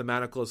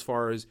mathematical as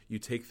far as you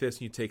take this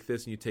and you take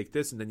this and you take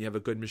this, and then you have a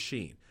good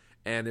machine.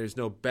 And there's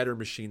no better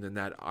machine than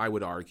that, I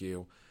would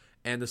argue.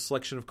 And the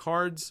selection of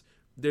cards,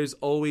 there's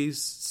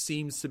always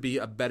seems to be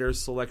a better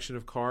selection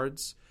of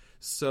cards.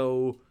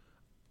 So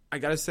I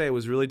got to say, I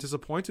was really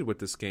disappointed with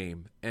this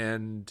game.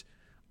 And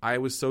I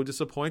was so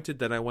disappointed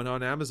that I went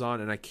on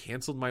Amazon and I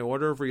canceled my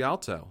order of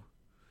Rialto.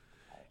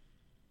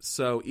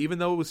 So even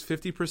though it was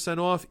 50%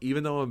 off,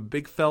 even though I'm a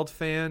big Feld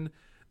fan,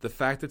 the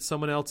fact that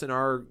someone else in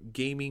our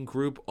gaming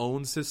group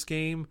owns this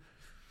game,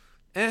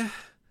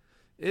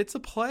 it's a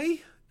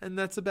play. And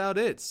that's about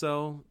it.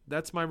 So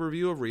that's my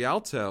review of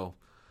Rialto.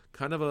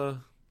 Kind of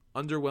a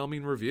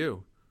underwhelming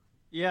review.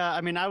 Yeah,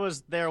 I mean, I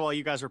was there while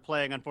you guys were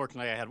playing.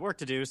 Unfortunately, I had work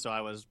to do, so I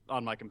was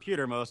on my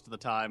computer most of the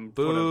time.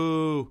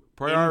 Boo!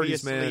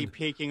 Priorities, man.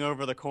 Peeking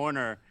over the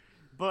corner.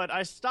 But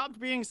I stopped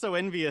being so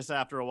envious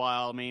after a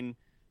while. I mean,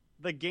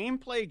 the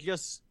gameplay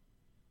just...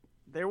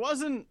 There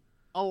wasn't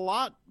a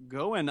lot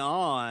going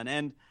on.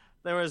 And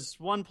there was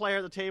one player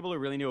at the table who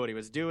really knew what he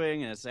was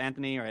doing, and it's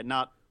Anthony, or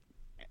not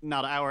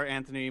our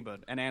Anthony,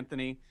 but an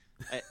Anthony.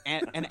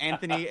 An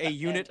Anthony, a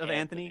unit of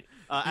Anthony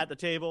at the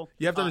table.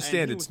 You have to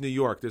understand, it's New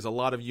York. There's a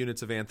lot of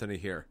units of Anthony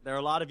here. There are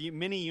a lot of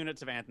mini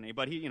units of Anthony,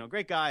 but he,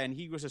 great guy, and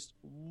he was just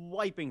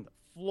wiping the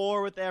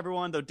floor with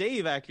everyone. Though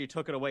Dave actually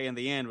took it away in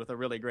the end with a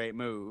really great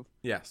move.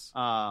 Yes.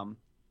 But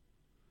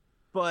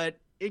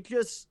there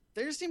just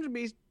seems to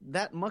be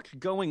that much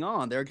going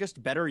on. There are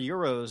just better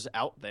Euros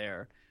out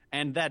there,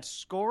 and that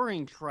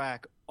scoring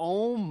track.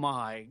 Oh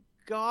my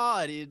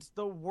God, it's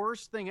the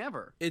worst thing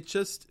ever. It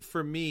just,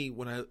 for me,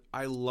 when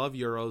I love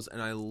Euros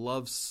and I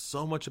love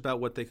so much about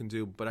what they can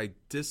do, but I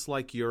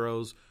dislike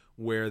Euros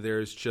where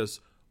there's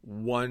just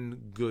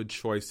one good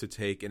choice to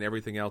take and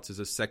everything else is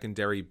a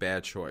secondary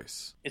bad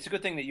choice. It's a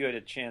good thing that you had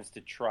a chance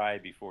to try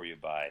before you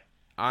buy.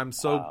 I'm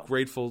so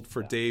grateful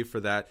for Dave for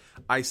that.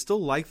 I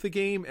still like the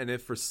game, and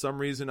if for some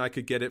reason I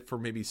could get it for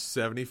maybe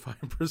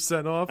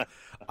 75% off,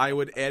 I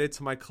would add it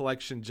to my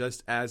collection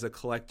just as a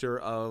collector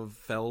of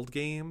Feld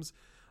games.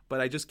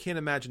 But I just can't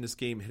imagine this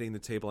game hitting the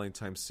table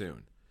anytime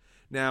soon.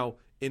 Now,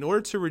 in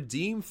order to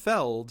redeem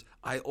Feld,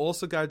 I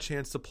also got a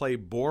chance to play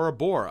Bora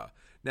Bora.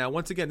 Now,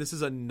 once again, this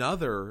is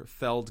another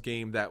Feld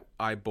game that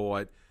I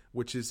bought,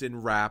 which is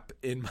in wrap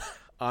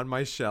on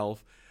my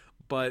shelf.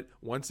 But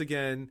once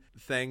again,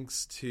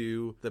 thanks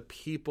to the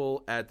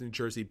people at New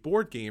Jersey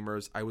Board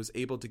Gamers, I was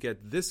able to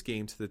get this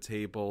game to the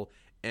table,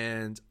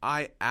 and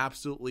I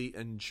absolutely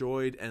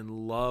enjoyed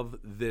and love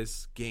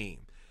this game.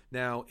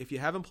 Now, if you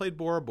haven't played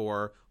Bora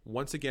Bora,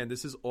 once again,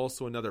 this is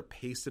also another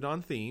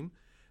pasted-on theme,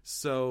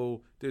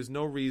 so there's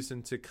no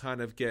reason to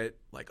kind of get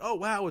like, oh,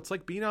 wow, it's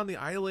like being on the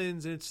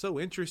islands, and it's so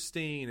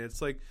interesting.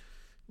 It's like,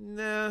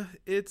 nah,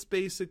 it's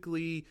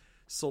basically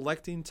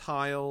selecting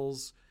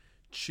tiles,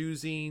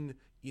 choosing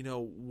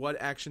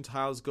what action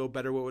tiles go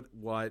better with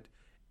what,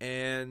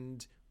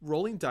 and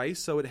rolling dice.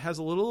 So it has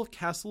a little of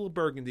Castle of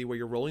Burgundy where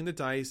you're rolling the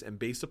dice, and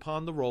based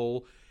upon the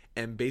roll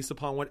and based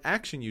upon what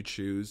action you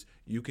choose,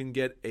 you can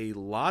get a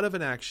lot of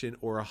an action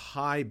or a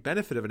high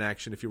benefit of an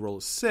action if you roll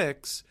a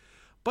 6.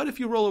 But if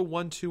you roll a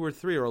 1, 2, or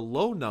 3 or a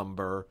low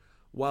number,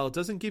 while it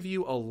doesn't give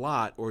you a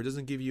lot or it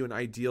doesn't give you an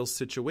ideal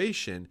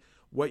situation,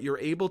 what you're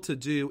able to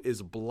do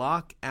is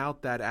block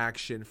out that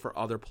action for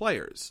other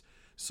players.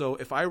 So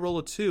if I roll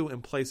a 2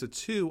 and place a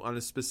 2 on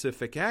a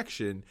specific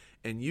action,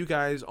 and you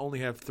guys only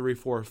have 3,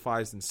 4,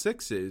 5s, and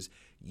 6s,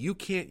 you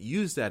can't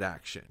use that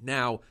action.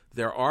 Now,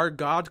 there are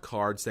God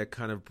cards that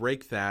kind of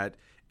break that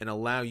and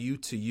allow you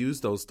to use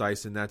those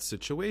dice in that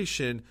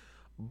situation,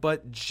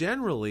 but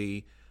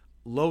generally,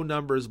 low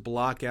numbers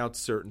block out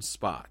certain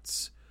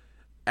spots.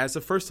 As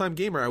a first-time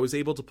gamer, I was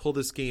able to pull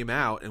this game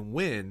out and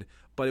win,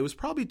 but it was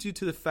probably due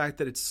to the fact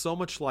that it's so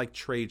much like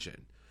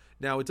Trajan.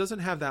 Now, it doesn't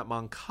have that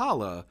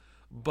Mancala,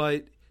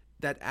 but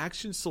that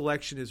action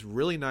selection is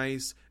really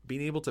nice.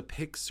 Being able to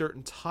pick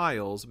certain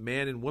tiles,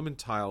 man and woman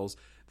tiles,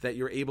 that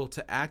you're able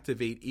to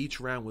activate each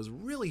round was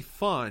really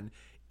fun.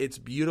 It's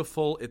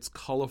beautiful, it's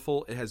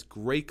colorful, it has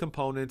great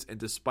components, and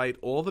despite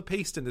all the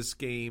paste in this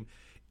game,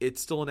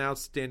 it's still an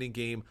outstanding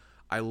game.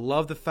 I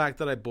love the fact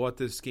that I bought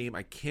this game.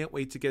 I can't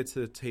wait to get to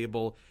the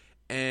table.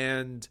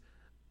 And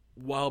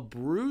while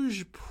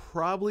Bruges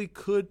probably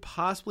could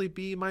possibly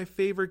be my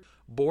favorite,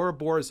 Bora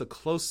Bora is a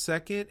close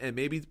second, and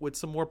maybe with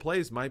some more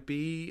plays might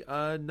be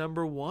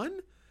number 1.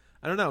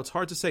 I don't know. It's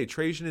hard to say.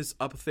 Trajan is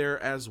up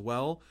there as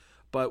well.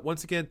 But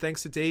once again,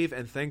 thanks to Dave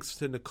and thanks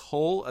to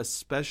Nicole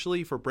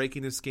especially for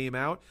breaking this game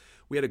out.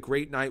 We had a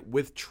great night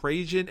with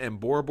Trajan and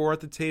Bora Bora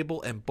at the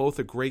table, and both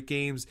are great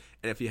games.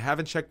 And if you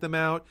haven't checked them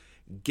out,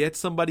 get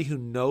somebody who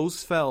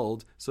knows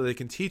Feld so they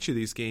can teach you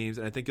these games,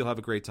 and I think you'll have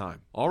a great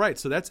time. All right,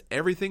 so that's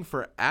everything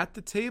for At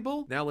the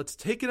Table. Now let's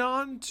take it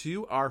on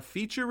to our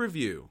feature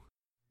review.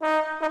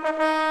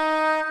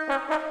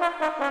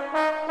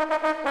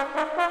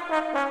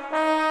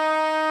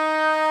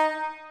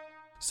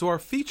 So our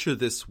feature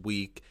this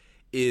week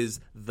is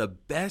the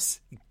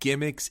best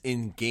gimmicks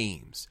in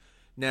games.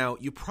 Now,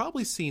 you've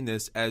probably seen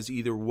this as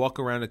either walk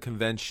around a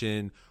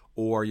convention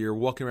or you're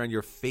walking around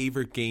your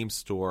favorite game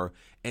store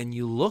and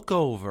you look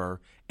over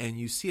and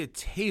you see a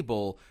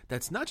table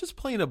that's not just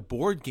playing a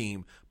board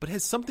game, but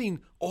has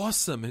something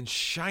awesome and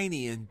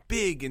shiny and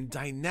big and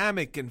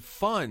dynamic and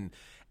fun.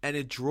 And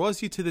it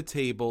draws you to the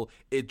table,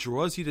 it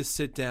draws you to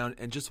sit down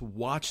and just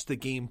watch the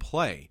game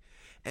play.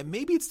 And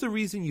maybe it's the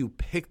reason you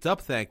picked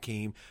up that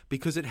game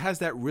because it has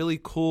that really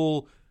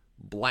cool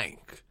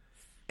blank.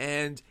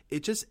 And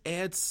it just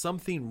adds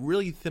something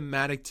really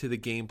thematic to the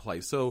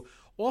gameplay. So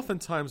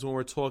oftentimes when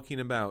we're talking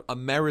about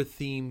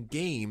Ameri-themed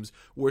games,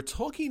 we're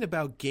talking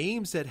about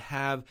games that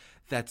have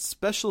that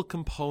special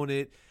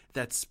component,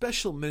 that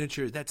special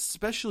miniature, that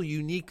special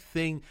unique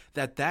thing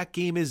that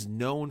game is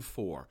known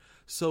for.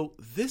 So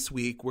this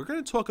week, we're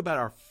going to talk about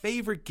our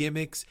favorite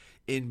gimmicks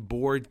in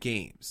board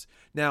games.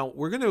 Now,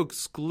 we're going to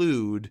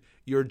exclude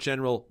your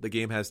general, the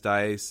game has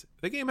dice,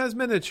 the game has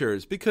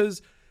miniatures,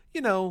 because,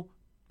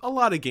 a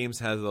lot of games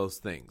have those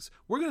things.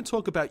 We're going to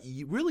talk about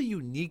really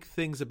unique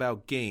things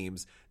about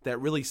games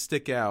that really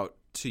stick out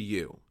to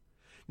you.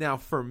 Now,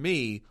 for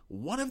me,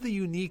 one of the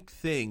unique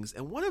things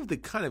and one of the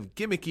kind of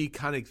gimmicky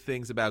kind of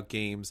things about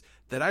games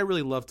that I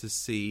really love to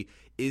see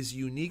is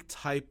unique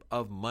type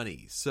of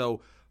money.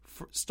 So,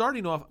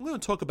 starting off, I'm going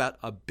to talk about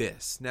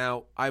Abyss.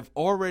 Now, I've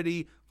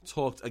already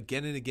talked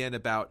again and again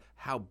about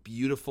how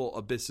beautiful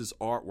Abyss's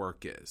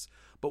artwork is.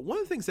 But one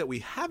of the things that we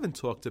haven't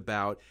talked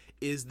about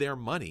is their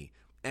money.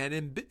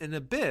 And in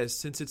Abyss,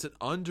 since it's an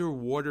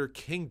underwater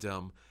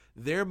kingdom,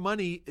 their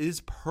money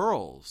is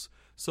pearls.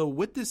 So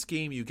with this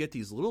game, you get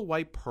these little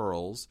white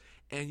pearls,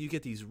 and you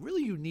get these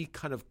really unique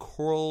kind of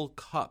coral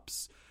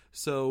cups.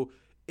 So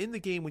in the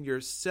game, when you're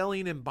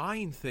selling and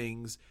buying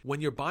things,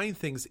 when you're buying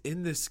things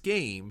in this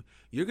game,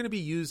 you're going to be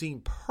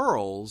using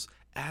pearls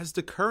as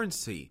the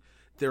currency.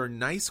 They're a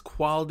nice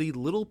quality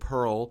little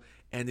pearl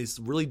and this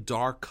really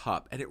dark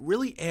cup, and it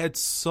really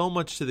adds so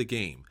much to the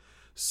game.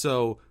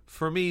 So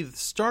for me,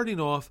 starting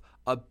off,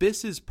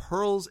 Abyss's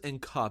Pearls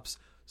and Cups,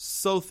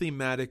 so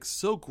thematic,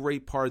 so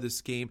great part of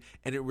this game,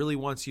 and it really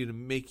wants you to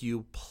make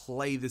you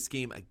play this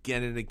game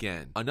again and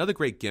again. Another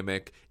great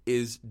gimmick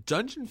is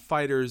Dungeon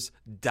Fighters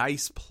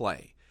Dice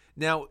Play.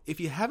 Now, if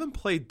you haven't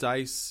played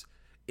dice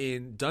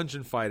in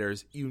Dungeon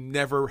Fighters, you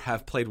never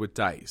have played with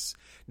dice.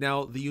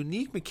 Now, the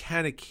unique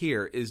mechanic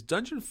here is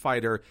Dungeon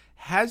Fighter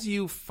has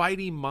you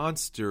fighting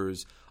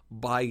monsters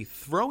by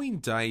throwing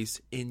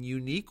dice in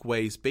unique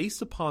ways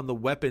based upon the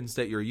weapons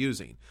that you're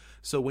using.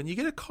 So when you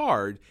get a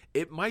card,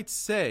 it might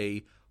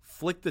say,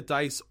 flick the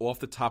dice off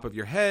the top of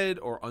your head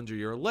or under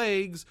your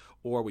legs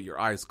or with your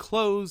eyes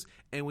closed.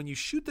 And when you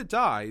shoot the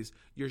dice,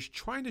 you're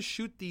trying to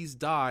shoot these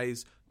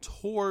dice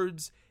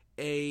towards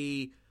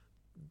a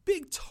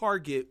big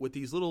target with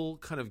these little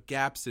kind of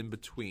gaps in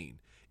between.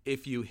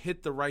 If you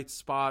hit the right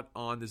spot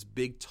on this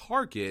big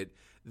target,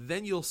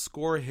 then you'll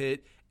score a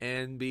hit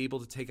and be able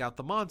to take out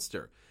the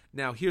monster.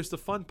 Now, here's the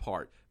fun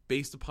part.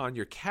 Based upon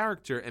your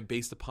character and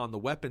based upon the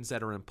weapons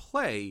that are in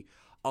play,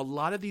 a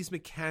lot of these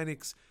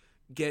mechanics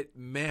get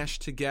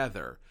mashed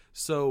together.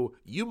 So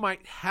you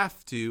might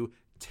have to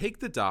take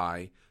the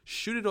die,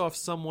 shoot it off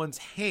someone's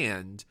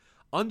hand,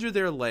 under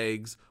their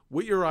legs,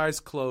 with your eyes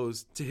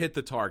closed to hit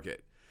the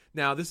target.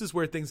 Now, this is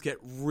where things get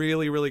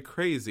really, really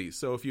crazy.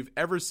 So if you've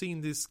ever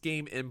seen this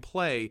game in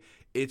play,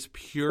 it's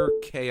pure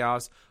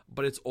chaos,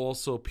 but it's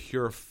also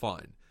pure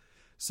fun.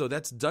 So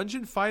that's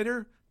Dungeon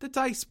Fighter, the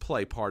dice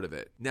play part of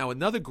it. Now,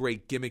 another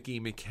great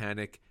gimmicky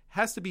mechanic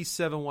has to be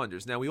Seven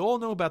Wonders. Now, we all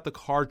know about the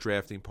card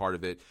drafting part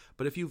of it,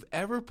 but if you've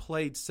ever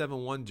played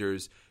Seven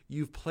Wonders,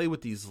 you've played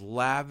with these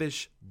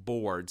lavish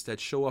boards that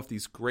show off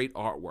these great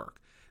artwork.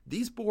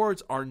 These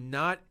boards are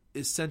not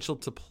essential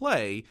to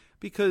play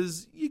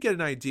because you get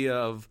an idea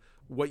of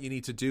what you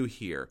need to do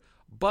here,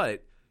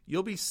 but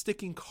you'll be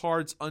sticking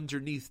cards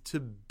underneath to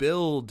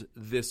build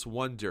this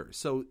wonder.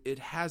 So it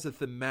has a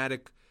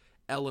thematic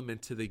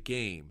element to the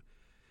game.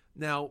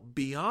 Now,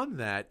 beyond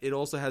that, it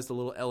also has the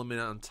little element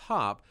on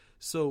top.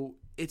 So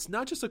it's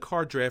not just a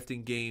card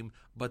drafting game,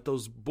 but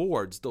those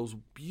boards, those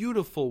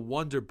beautiful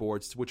wonder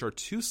boards, which are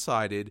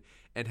two-sided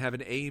and have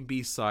an A and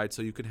B side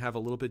so you can have a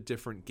little bit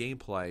different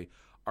gameplay,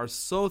 are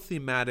so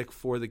thematic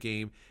for the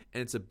game,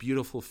 and it's a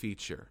beautiful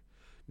feature.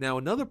 Now,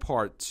 another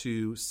part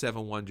to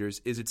Seven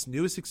Wonders is its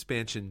newest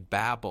expansion,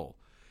 Babel.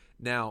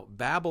 Now,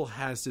 Babel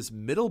has this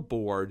middle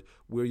board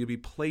where you'll be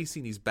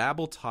placing these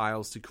Babel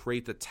tiles to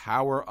create the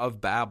Tower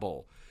of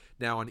Babel.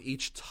 Now, on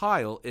each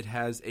tile, it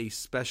has a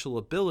special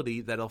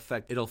ability that'll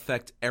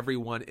affect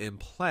everyone in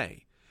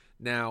play.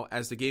 Now,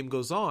 as the game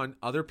goes on,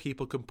 other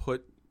people can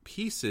put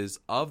pieces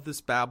of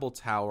this Babel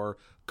Tower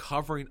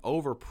covering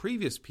over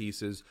previous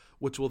pieces,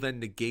 which will then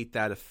negate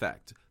that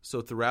effect.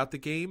 So throughout the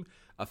game,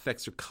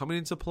 effects are coming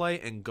into play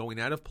and going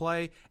out of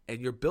play,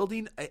 and you're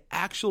building an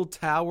actual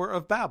Tower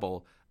of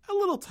Babel. A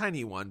little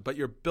tiny one, but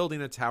you're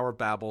building a Tower of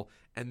Babel,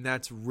 and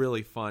that's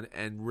really fun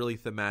and really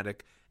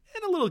thematic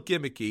and a little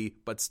gimmicky,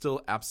 but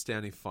still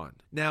outstanding fun.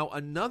 Now,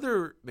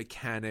 another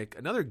mechanic,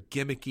 another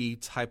gimmicky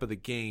type of the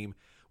game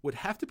would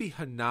have to be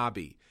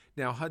Hanabi.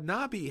 Now,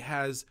 Hanabi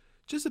has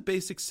just a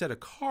basic set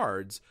of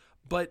cards,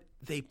 but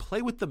they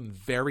play with them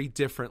very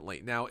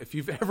differently. Now, if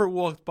you've ever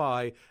walked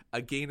by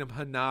a game of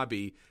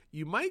Hanabi,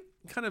 you might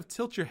kind of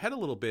tilt your head a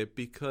little bit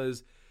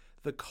because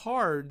the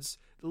cards,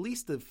 at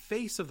least the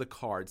face of the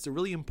cards, the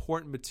really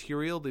important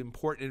material, the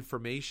important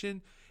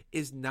information,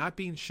 is not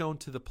being shown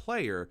to the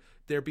player.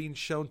 They're being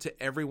shown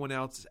to everyone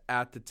else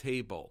at the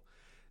table.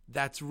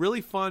 That's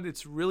really fun.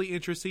 It's really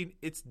interesting.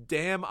 It's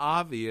damn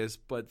obvious,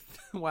 but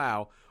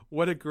wow,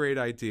 what a great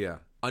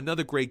idea.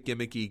 Another great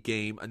gimmicky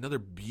game, another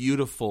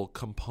beautiful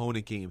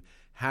component game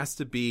has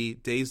to be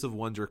Days of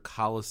Wonder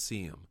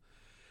Colosseum.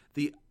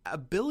 The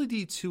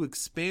ability to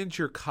expand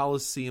your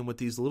Colosseum with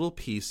these little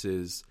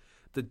pieces,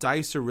 the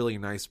dice are really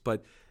nice,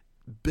 but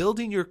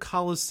building your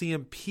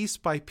Colosseum piece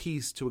by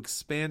piece to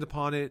expand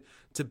upon it,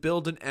 to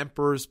build an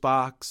Emperor's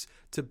Box,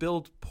 to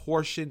build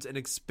portions and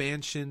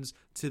expansions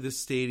to the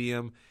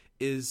stadium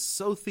is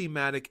so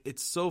thematic.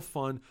 It's so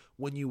fun.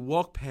 When you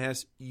walk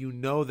past, you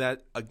know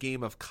that a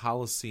game of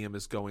Colosseum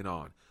is going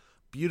on.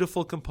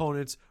 Beautiful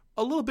components,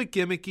 a little bit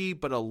gimmicky,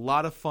 but a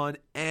lot of fun,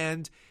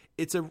 and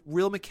it's a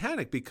real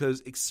mechanic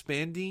because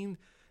expanding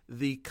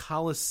the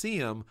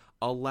Colosseum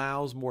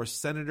allows more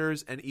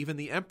senators and even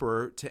the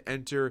emperor to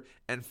enter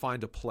and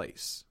find a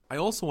place. I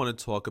also want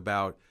to talk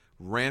about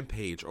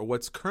Rampage, or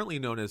what's currently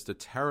known as the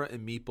Terra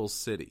and Meeple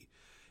City.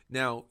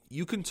 Now,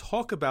 you can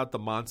talk about the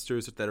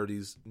monsters that are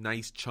these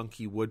nice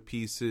chunky wood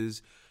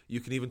pieces.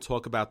 You can even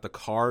talk about the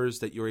cars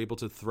that you're able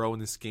to throw in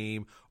this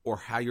game or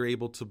how you're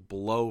able to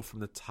blow from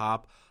the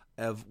top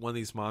of one of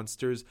these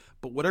monsters.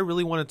 But what I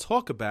really want to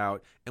talk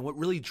about and what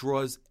really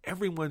draws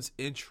everyone's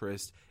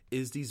interest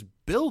is these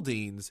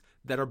buildings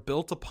that are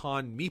built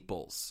upon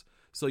meeples.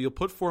 So you'll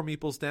put 4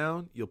 meeples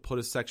down, you'll put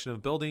a section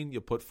of building,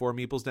 you'll put 4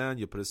 meeples down,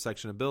 you'll put a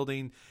section of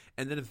building,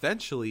 and then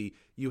eventually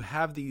you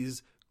have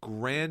these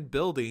grand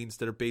buildings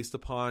that are based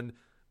upon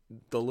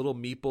the little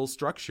meeple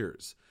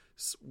structures.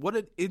 What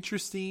an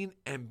interesting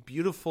and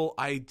beautiful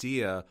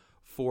idea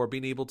for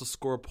being able to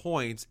score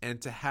points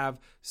and to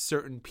have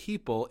certain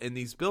people in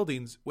these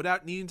buildings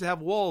without needing to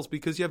have walls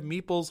because you have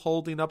meeples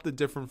holding up the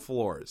different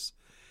floors.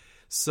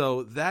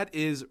 So that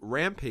is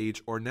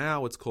Rampage, or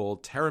now it's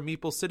called Terra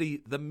Meeple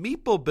City, the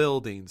Meeple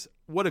buildings.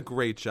 What a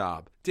great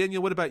job.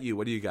 Daniel, what about you?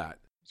 What do you got?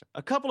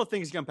 A couple of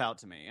things jump out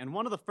to me. And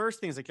one of the first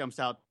things that jumps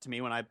out to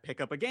me when I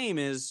pick up a game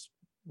is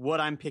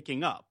what I'm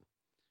picking up.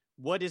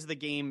 What is the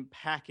game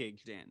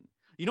packaged in?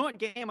 You know what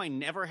game I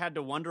never had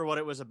to wonder what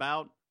it was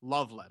about?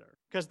 Love Letter.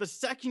 Because the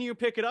second you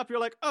pick it up, you're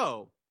like,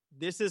 oh,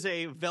 this is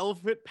a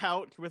velvet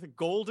pouch with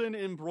golden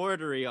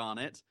embroidery on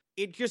it.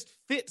 It just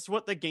fits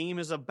what the game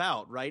is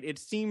about, right? It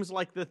seems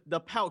like the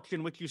pouch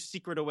in which you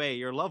secret away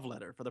your love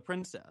letter for the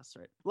princess,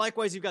 right?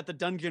 Likewise, you've got the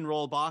dungeon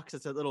roll box.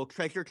 It's a little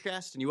treasure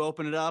chest, and you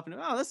open it up, and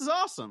oh, this is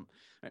awesome,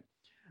 right?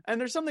 And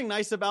there's something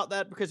nice about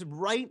that because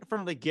right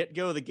from the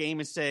get-go, the game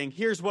is saying,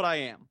 here's what I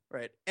am,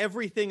 right?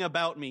 Everything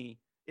about me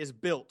is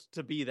built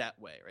to be that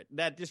way, right?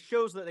 That just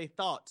shows that they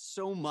thought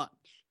so much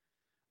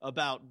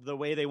about the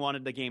way they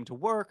wanted the game to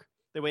work,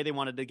 the way they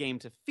wanted the game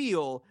to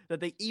feel, that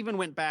they even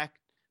went back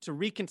to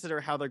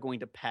reconsider how they're going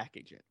to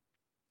package it.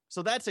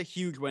 So that's a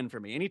huge win for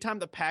me. Anytime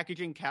the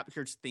packaging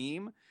captures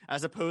theme,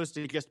 as opposed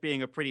to just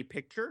being a pretty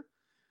picture,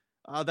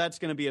 that's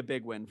going to be a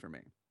big win for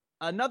me.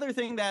 Another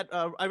thing that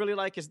I really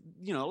like is,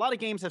 a lot of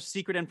games have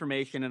secret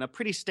information, and a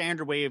pretty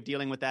standard way of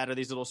dealing with that are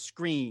these little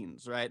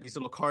screens, right? These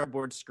little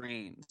cardboard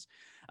screens.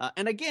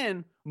 And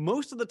again,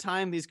 most of the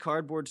time, these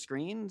cardboard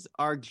screens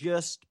are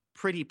just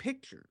pretty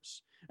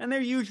pictures. And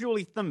they're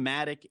usually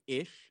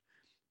thematic-ish,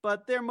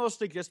 but they're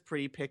mostly just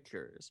pretty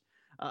pictures.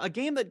 A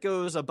game that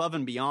goes above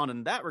and beyond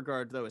in that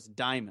regard, though, is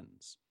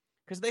Diamonds,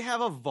 because they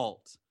have a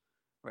vault,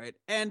 right?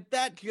 And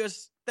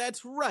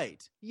that's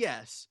right.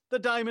 Yes, the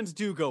diamonds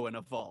do go in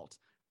a vault.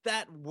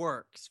 That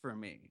works for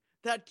me.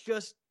 That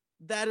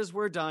is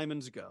where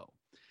diamonds go.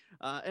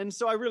 And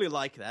so I really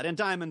like that. And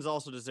Diamonds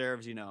also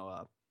deserves,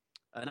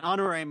 an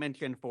honorary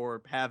mention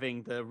for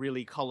having the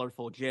really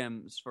colorful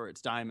gems for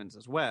its diamonds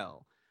as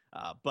well.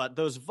 But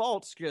those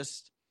vaults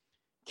just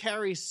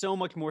carry so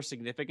much more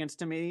significance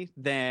to me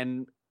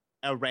than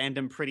a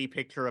random pretty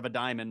picture of a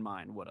diamond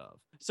mine would have.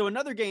 So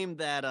another game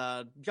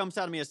that jumps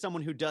out at me as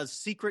someone who does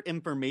secret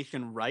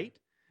information right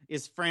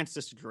is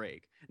Francis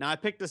Drake. Now, I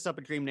picked this up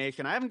at Dream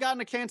Nation. I haven't gotten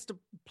a chance to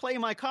play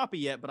my copy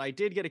yet, but I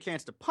did get a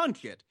chance to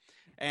punch it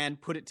and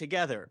put it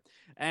together.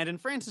 And in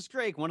Francis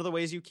Drake, one of the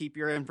ways you keep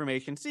your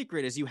information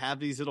secret is you have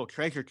these little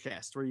treasure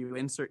chests where you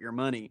insert your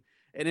money.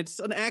 And it's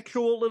an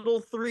actual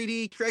little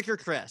 3D treasure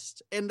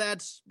chest. And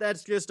that's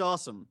just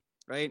awesome,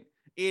 right?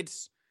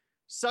 It's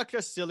such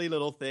a silly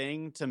little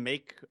thing to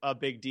make a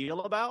big deal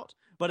about,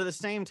 but at the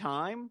same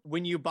time,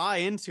 when you buy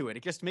into it,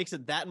 it just makes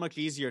it that much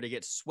easier to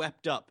get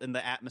swept up in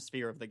the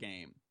atmosphere of the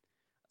game.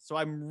 So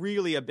I'm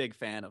really a big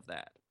fan of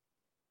that.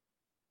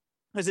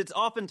 Because it's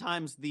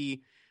oftentimes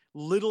the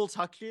little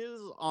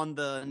touches on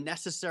the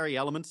necessary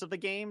elements of the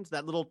games,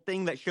 that little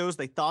thing that shows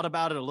they thought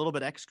about it a little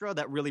bit extra,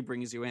 that really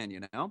brings you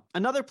in,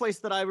 Another place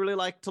that I really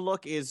like to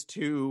look is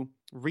to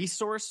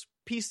resource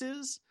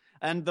pieces.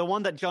 And the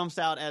one that jumps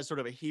out as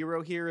sort of a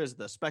hero here is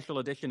the special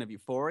edition of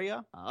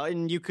Euphoria.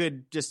 And you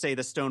could just say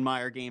the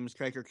Stonemaier games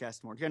treasure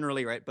chest more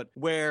generally, right? But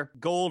where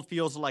gold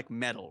feels like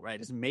metal, right?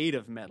 It's made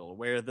of metal.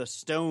 Where the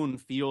stone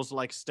feels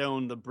like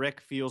stone, the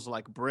brick feels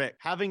like brick.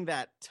 Having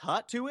that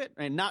touch to it,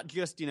 and not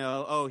just,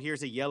 oh,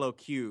 here's a yellow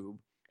cube.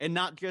 And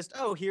not just,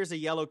 oh, here's a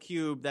yellow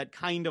cube that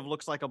kind of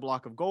looks like a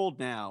block of gold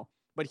now.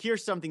 But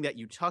here's something that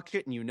you touch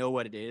it and you know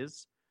what it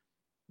is.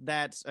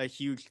 That's a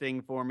huge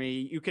thing for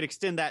me. You could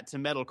extend that to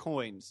metal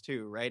coins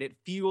too, right? It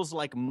feels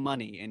like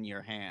money in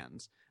your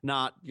hands,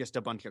 not just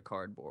a bunch of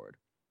cardboard.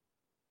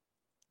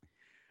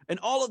 And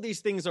all of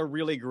these things are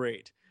really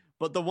great.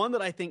 But the one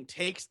that I think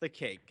takes the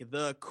cake,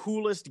 the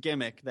coolest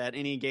gimmick that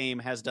any game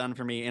has done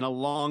for me in a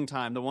long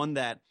time, the one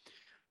that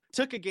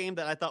took a game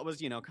that I thought was,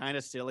 kind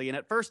of silly, and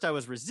at first I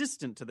was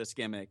resistant to this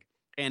gimmick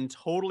and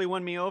totally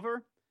won me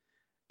over,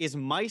 is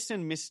Mice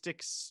and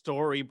Mystics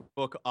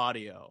Storybook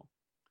Audio.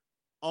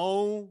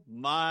 Oh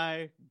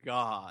my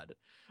God.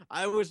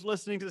 I was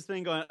listening to this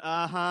thing going,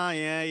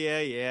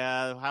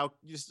 yeah.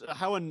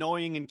 How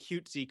annoying and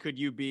cutesy could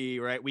you be,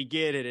 right? We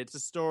get it. It's a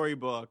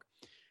storybook.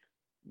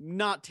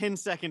 Not 10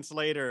 seconds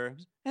later.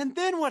 And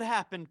then what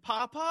happened,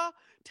 Papa?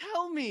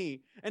 Tell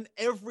me. And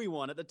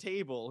everyone at the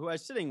table who I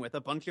was sitting with,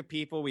 a bunch of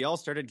people, we all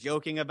started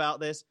joking about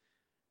this.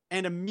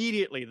 And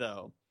immediately,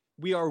 though,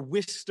 we are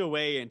whisked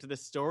away into the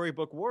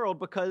storybook world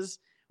because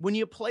when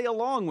you play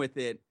along with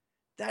it,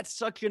 that's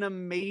such an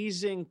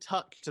amazing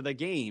touch to the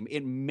game.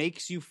 It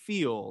makes you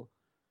feel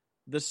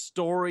the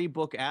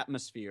storybook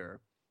atmosphere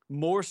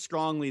more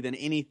strongly than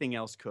anything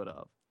else could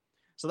have.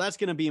 So that's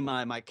going to be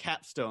my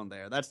capstone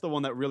there. That's the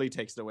one that really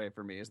takes it away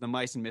for me, is the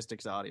Mice and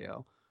Mystics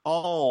Audio.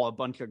 All a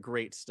bunch of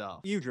great stuff.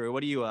 You, Drew, what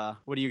do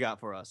you got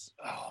for us?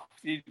 Oh,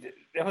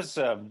 that was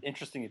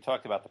interesting. You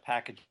talked about the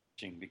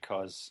packaging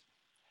because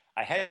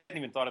I hadn't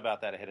even thought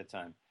about that ahead of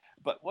time.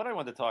 But what I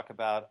want to talk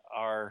about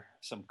are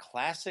some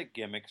classic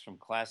gimmicks from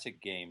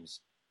classic games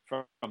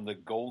from the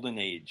golden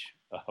age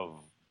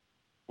of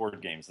board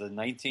games, the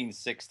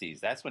 1960s.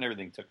 That's when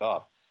everything took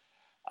off.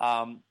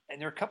 And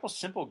there are a couple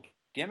simple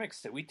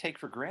gimmicks that we take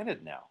for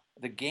granted now.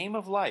 The Game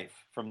of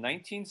Life from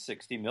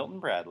 1960, Milton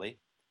Bradley,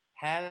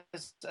 has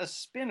a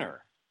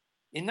spinner.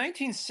 In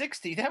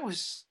 1960, that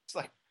was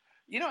like,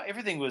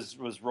 everything was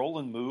roll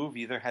and move.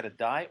 You either had a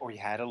die or you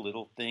had a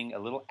little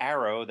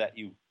arrow that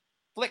you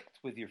flicked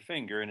with your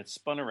finger, and it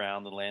spun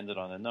around and landed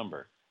on a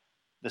number.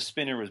 The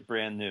spinner was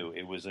brand new.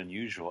 It was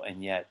unusual,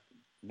 and yet,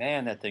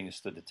 man, that thing has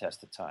stood the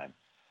test of time.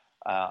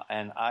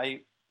 And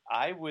I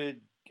would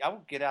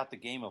get out the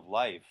Game of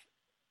Life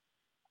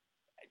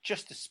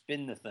just to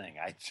spin the thing.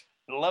 I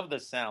love the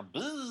sound.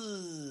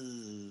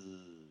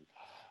 Bzzz.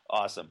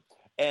 Awesome.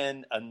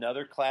 And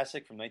another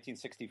classic from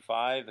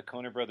 1965, the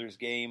Kohner Brothers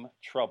game,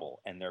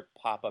 Trouble, and their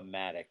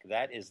Pop-O-Matic.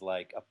 That is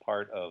like a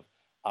part of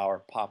our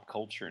pop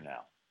culture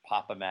now.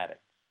 Pop-O-Matic,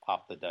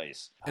 pop the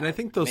dice. And I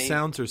think those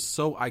sounds are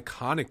so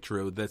iconic,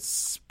 Drew, that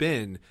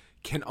spin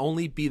can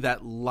only be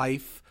that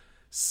life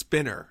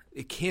spinner.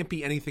 It can't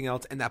be anything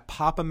else. And that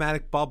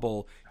Pop-O-Matic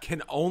bubble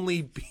can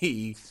only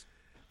be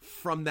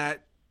from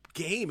that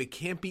game. It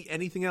can't be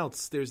anything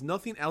else. There's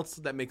nothing else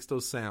that makes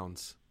those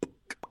sounds.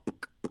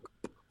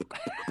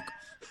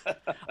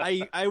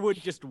 I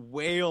would just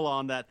wail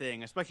on that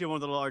thing, especially one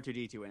with a little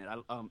R2D2 in it.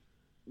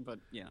 But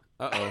yeah.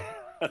 Uh-oh.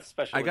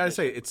 I gotta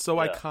say, it's so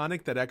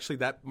iconic that actually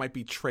that might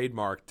be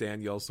trademarked,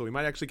 Daniel. So we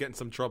might actually get in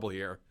some trouble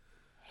here.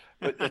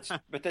 But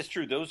that's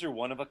true. Those are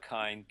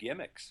one-of-a-kind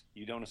gimmicks.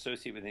 You don't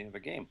associate with any other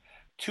game.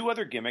 Two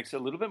other gimmicks, a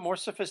little bit more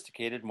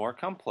sophisticated, more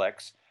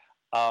complex.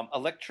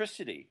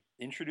 Electricity,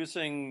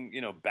 introducing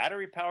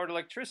battery-powered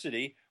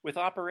electricity with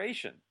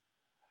operation,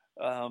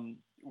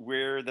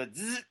 where the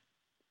zzz,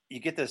 you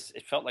get this.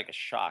 It felt like a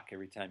shock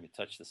every time you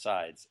touched the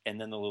sides, and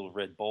then the little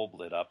red bulb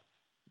lit up.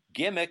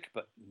 Gimmick,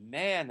 but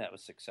man, that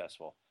was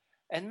successful.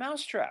 And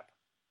Mousetrap,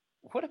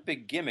 what a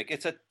big gimmick.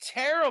 It's a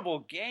terrible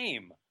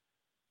game,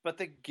 but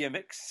the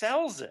gimmick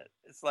sells it.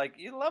 It's like,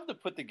 you love to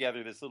put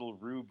together this little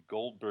Rube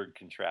Goldberg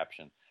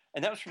contraption.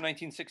 And that was from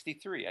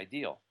 1963,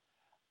 Ideal.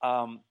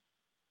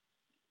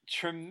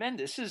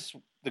 Tremendous. This is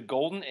the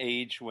golden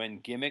age when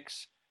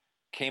gimmicks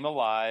came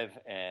alive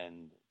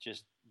and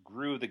just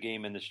grew the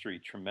game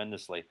industry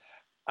tremendously.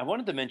 I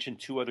wanted to mention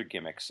two other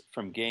gimmicks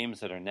from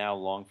games that are now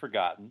long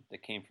forgotten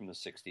that came from the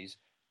 60s,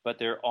 but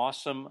they're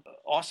awesome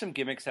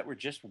gimmicks that were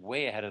just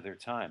way ahead of their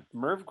time.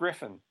 Merv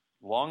Griffin,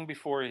 long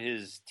before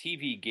his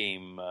TV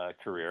game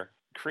career,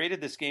 created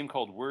this game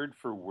called Word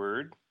for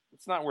Word.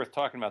 It's not worth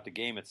talking about the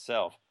game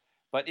itself,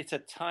 but it's a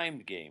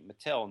timed game.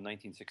 Mattel in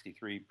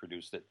 1963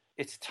 produced it.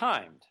 It's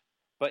timed,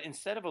 but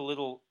instead of a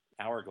little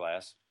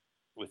hourglass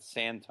with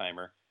sand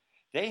timer,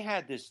 they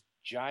had this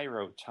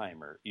gyro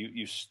timer.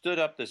 You stood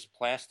up this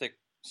plastic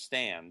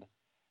stand,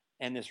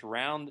 and this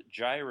round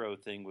gyro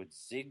thing would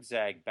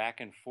zigzag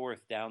back and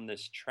forth down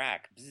this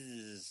track,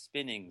 bzzz,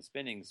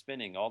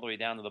 spinning all the way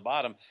down to the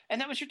bottom, and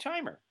that was your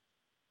timer.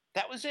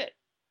 That was it.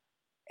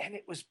 And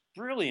it was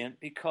brilliant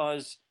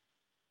because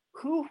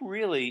who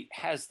really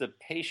has the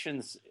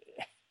patience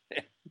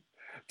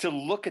to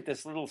look at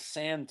this little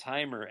sand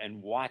timer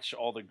and watch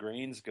all the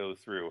grains go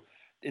through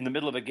in the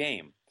middle of a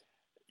game?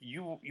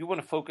 You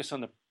want to focus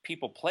on the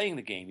people playing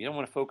the game. You don't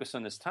want to focus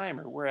on this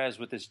timer. Whereas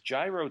with this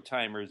gyro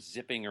timer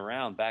zipping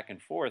around back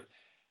and forth,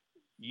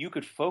 you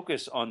could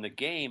focus on the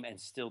game and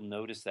still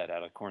notice that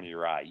out of the corner of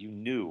your eye. You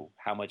knew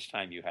how much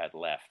time you had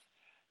left.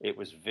 It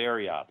was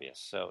very obvious.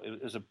 So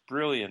it was a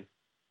brilliant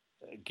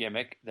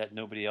gimmick that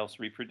nobody else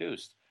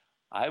reproduced.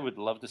 I would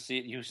love to see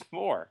it used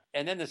more.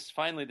 And then this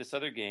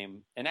other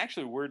game, and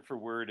actually Word for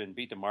Word and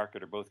Beat the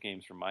Market are both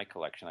games from my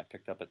collection I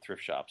picked up at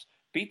thrift shops.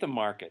 Beat the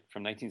Market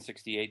from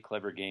 1968,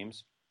 Clever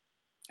Games.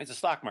 It's a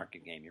stock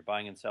market game. You're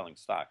buying and selling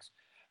stocks.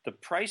 The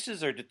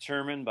prices are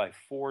determined by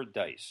 4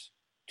 dice.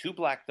 2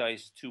 black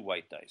dice, 2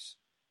 white dice.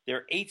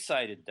 They're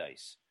 8-sided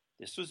dice.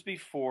 This was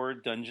before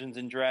Dungeons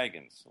and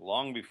Dragons,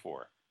 long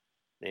before.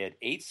 They had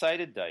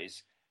 8-sided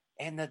dice,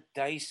 and the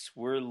dice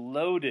were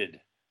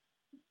loaded.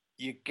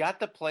 You got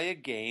to play a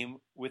game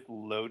with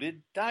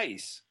loaded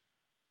dice.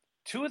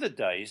 2 of the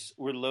dice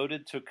were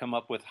loaded to come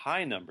up with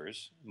high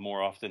numbers,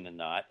 more often than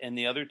not, and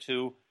the other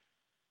 2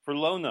 for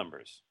low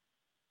numbers.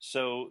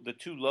 So the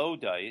 2 low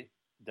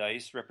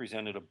dice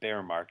represented a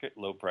bear market,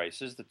 low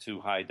prices. The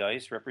 2 high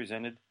dice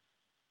represented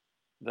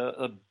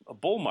a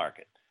bull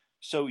market.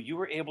 So you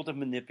were able to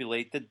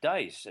manipulate the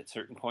dice. At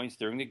certain points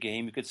during the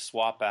game, you could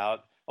swap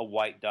out a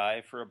white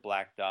die for a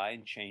black die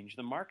and change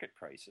the market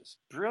prices.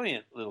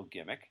 Brilliant little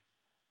gimmick.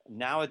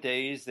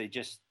 Nowadays, they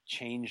just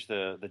change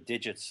the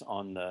digits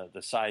on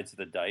the sides of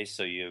the dice,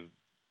 so you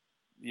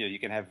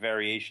can have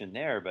variation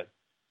there. But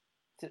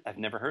I've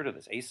never heard of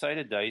this.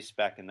 8-sided dice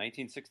back in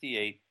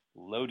 1968,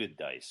 loaded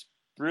dice.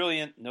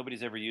 Brilliant.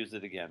 Nobody's ever used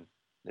it again.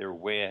 They were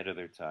way ahead of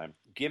their time.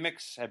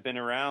 Gimmicks have been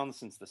around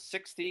since the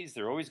 60s.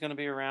 They're always going to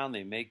be around.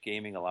 They make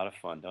gaming a lot of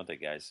fun, don't they,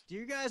 guys? Do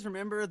you guys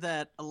remember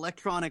that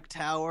electronic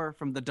tower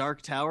from the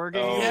Dark Tower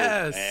game? Oh,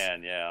 yes.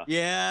 Man, yeah.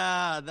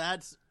 Yeah,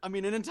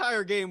 an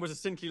entire game was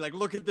essentially like,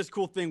 look at this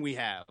cool thing we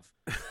have.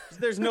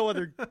 There's no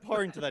other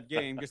part to that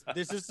game. Just,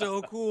 this is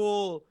so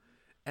cool.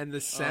 And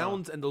the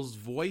sounds and those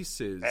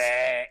voices.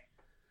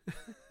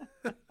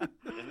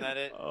 Isn't that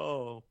it?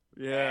 Oh,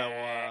 yeah,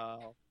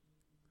 wow.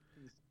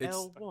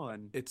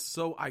 L1. It's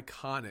so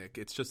iconic.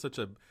 It's just such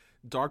a...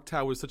 Dark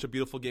Tower is such a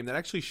beautiful game that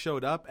actually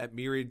showed up at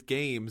Myriad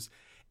Games,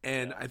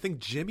 and I think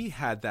Jimmy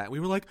had that.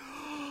 We were like,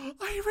 oh,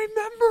 I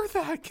remember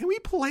that. Can we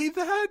play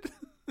that?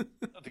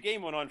 The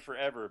game went on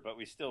forever, but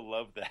we still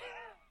love that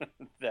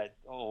that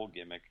whole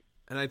gimmick.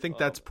 And I think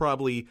that's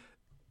probably...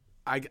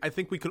 I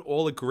think we could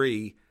all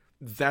agree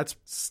that's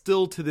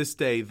still to this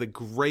day the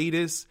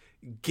greatest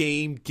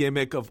game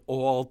gimmick of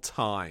all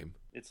time.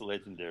 It's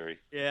legendary.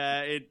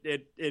 Yeah,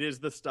 it is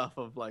the stuff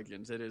of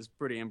legends. It is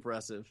pretty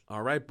impressive.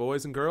 All right,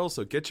 boys and girls,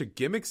 so get your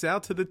gimmicks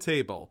out to the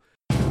table.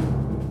 And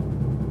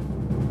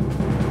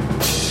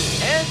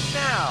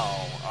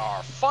now,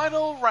 our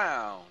final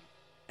round.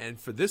 And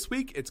for this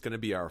week, it's going to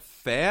be our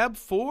Fab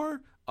Four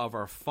of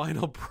our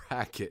final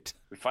bracket.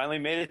 We finally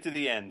made it to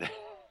the end.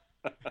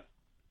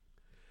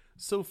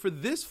 So for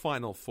this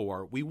Final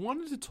Four, we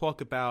wanted to talk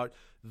about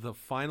the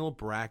final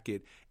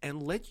bracket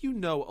and let you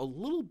know a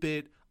little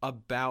bit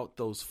about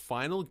those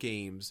final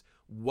games,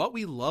 what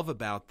we love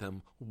about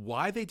them,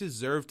 why they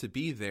deserve to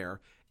be there,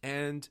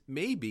 and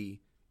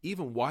maybe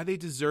even why they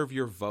deserve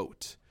your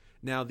vote.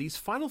 Now, these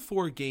Final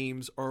Four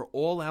games are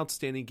all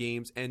outstanding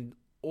games and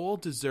all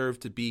deserve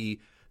to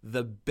be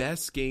the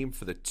best game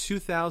for the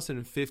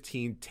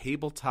 2015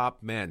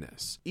 Tabletop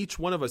Madness. Each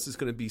one of us is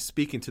going to be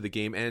speaking to the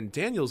game, and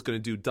Daniel's going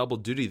to do double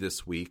duty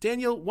this week.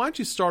 Daniel, why don't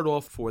you start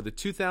off for the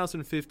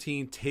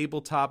 2015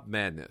 Tabletop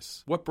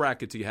Madness? What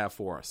bracket do you have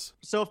for us?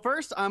 So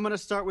first, I'm going to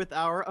start with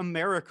our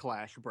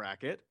Americlash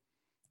bracket.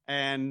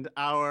 And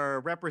our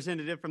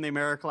representative from the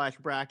Americlash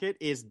bracket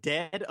is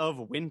Dead of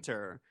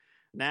Winter.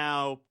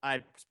 Now,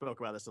 I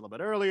spoke about this a little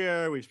bit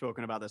earlier. We've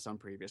spoken about this on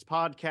previous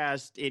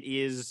podcasts. It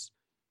is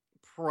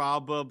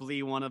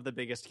probably one of the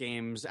biggest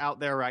games out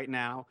there right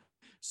now.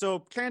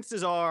 So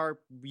chances are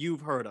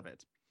you've heard of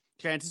it.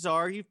 Chances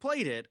are you've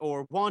played it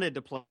or wanted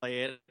to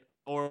play it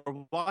or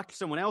watched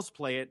someone else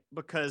play it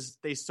because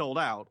they sold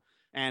out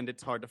and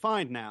it's hard to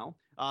find now.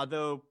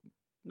 Though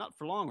not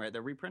for long, right?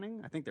 They're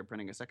reprinting. I think they're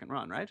printing a second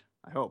run, right?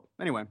 I hope.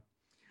 Anyway,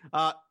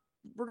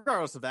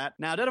 regardless of that,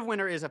 now Dead of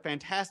Winter is a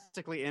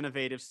fantastically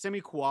innovative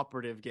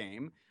semi-cooperative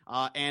game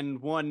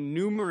and won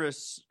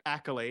numerous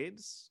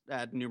accolades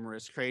at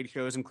numerous trade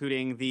shows,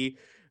 including the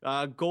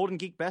Golden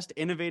Geek Best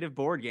Innovative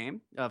Board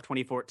Game of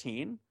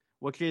 2014,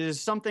 which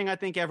is something I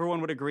think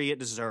everyone would agree it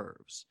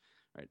deserves.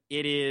 Right?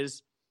 It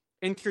is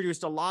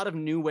introduced a lot of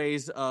new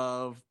ways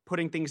of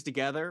putting things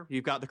together.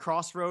 You've got the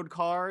Crossroad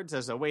cards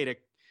as a way to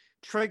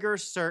trigger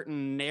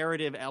certain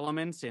narrative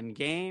elements in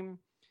game.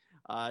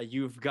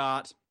 You've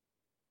got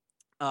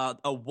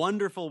a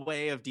wonderful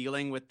way of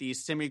dealing with the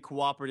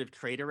semi-cooperative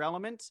trader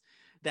element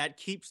that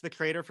keeps the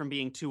trader from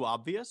being too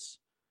obvious,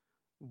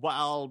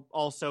 while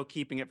also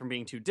keeping it from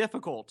being too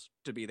difficult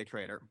to be the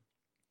trader.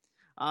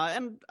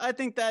 And I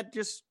think that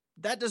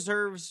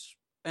deserves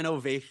an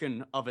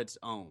ovation of its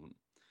own.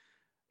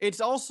 It's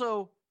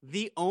also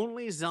the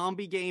only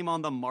zombie game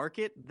on the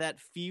market that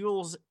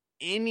feels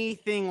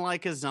anything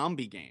like a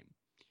zombie game.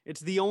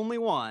 It's the only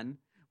one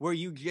where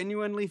you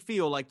genuinely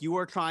feel like you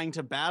are trying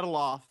to battle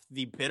off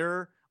the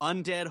bitter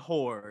undead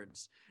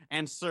hordes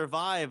and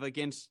survive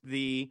against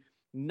the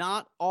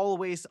not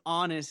always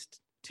honest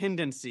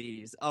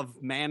tendencies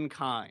of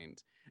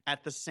mankind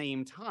at the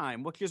same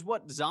time, which is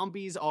what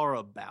zombies are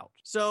about.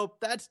 So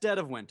that's Dead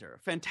of Winter.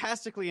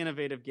 Fantastically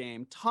innovative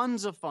game,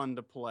 tons of fun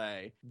to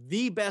play,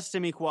 the best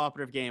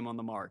semi-cooperative game on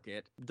the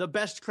market, the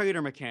best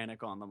trader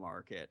mechanic on the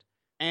market,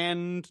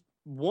 and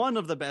one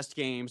of the best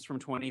games from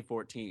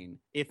 2014,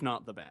 if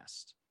not the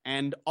best.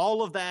 And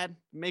all of that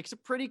makes a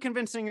pretty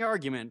convincing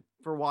argument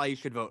for why you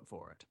should vote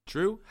for it.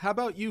 Drew, how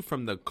about you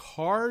from the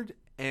card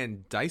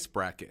and dice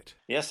bracket?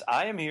 Yes,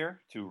 I am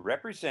here to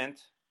represent,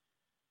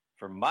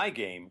 for my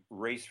game,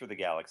 Race for the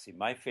Galaxy.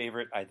 My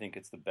favorite, I think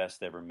it's the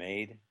best ever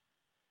made.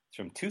 It's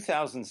from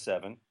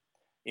 2007.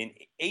 In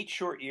 8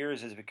 short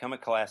years, it has become a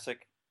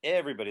classic.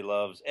 Everybody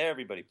loves,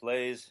 everybody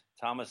plays.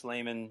 Thomas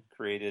Lehman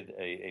created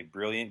a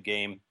brilliant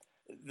game.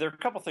 There are a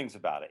couple things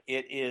about it.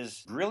 It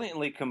is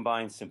brilliantly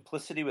combined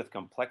simplicity with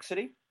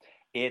complexity.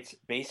 It's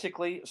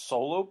basically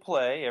solo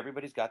play.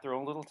 Everybody's got their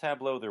own little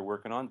tableau they're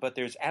working on, but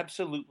there's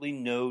absolutely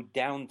no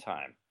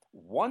downtime.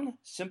 One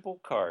simple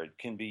card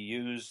can be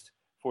used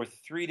for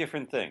 3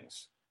 different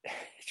things.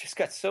 It's just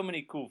got so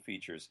many cool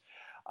features.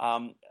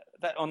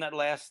 That on that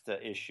last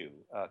issue,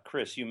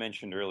 Chris, you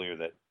mentioned earlier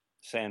that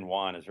San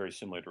Juan is very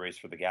similar to Race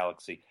for the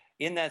Galaxy.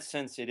 In that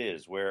sense, it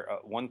is, where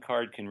one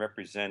card can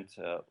represent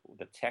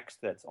the text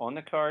that's on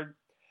the card.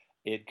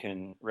 It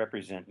can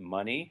represent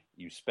money.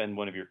 You spend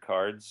one of your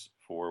cards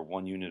for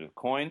 1 unit of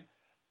coin.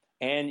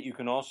 And you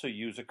can also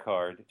use a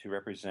card to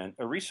represent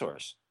a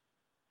resource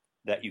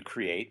that you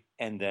create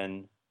and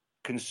then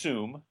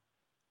consume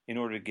in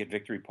order to get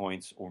victory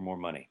points or more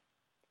money.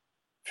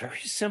 Very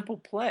simple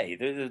play.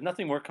 There's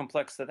nothing more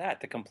complex than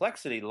that. The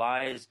complexity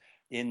lies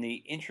in the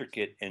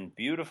intricate and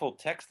beautiful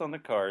text on the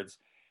cards,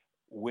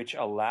 which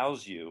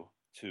allows you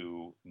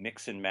to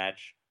mix and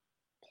match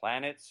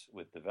planets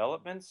with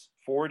developments,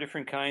 4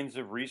 different kinds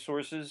of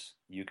resources.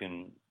 You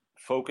can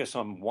focus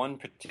on one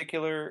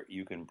particular,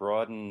 you can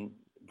broaden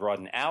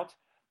out,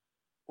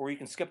 or you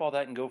can skip all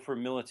that and go for a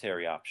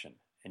military option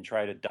and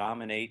try to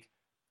dominate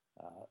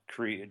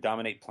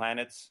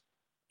planets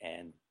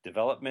and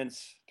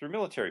developments through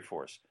military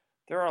force.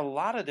 There are a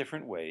lot of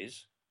different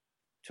ways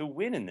to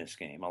win in this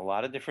game, a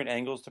lot of different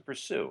angles to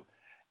pursue.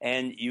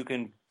 And you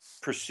can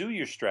pursue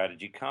your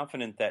strategy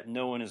confident that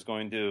no one is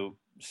going to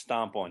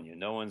stomp on you,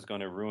 no one's going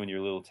to ruin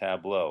your little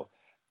tableau.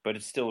 But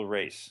it's still a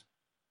race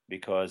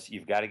because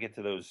you've got to get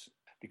to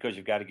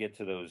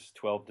those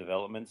 12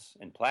 developments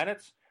and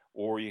planets,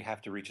 or you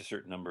have to reach a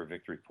certain number of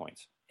victory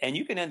points. And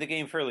you can end the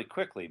game fairly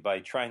quickly by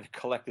trying to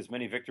collect as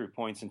many victory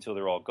points until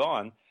they're all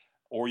gone,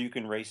 or you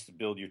can race to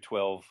build your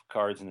 12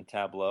 cards in the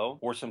tableau,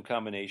 or some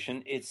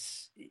combination.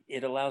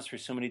 It allows for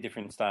so many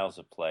different styles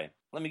of play.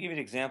 Let me give you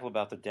an example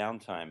about the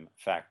downtime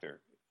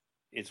factor.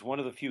 It's one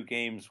of the few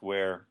games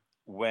where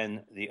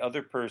when the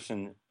other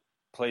person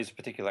plays a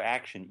particular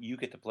action, you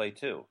get to play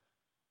too.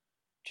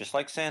 Just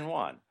like San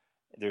Juan.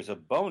 There's a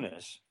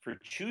bonus for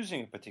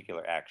choosing a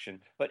particular action,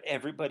 but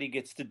everybody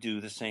gets to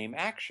do the same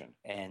action.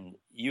 And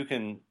you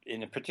can,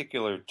 in a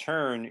particular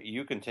turn,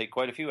 you can take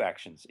quite a few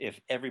actions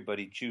if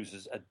everybody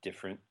chooses a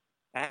different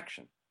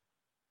action.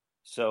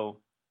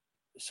 So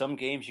some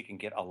games you can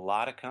get a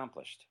lot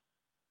accomplished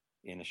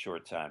in a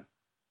short time.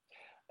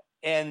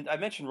 And I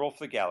mentioned Roll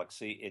for the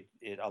Galaxy.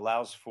 It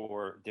allows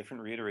for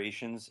different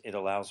reiterations. It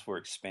allows for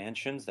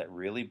expansions that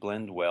really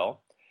blend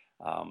well.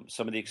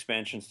 Some of the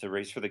expansions to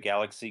Race for the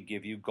Galaxy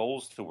give you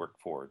goals to work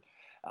toward,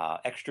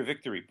 extra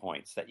victory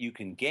points that you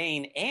can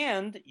gain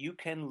and you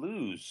can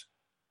lose.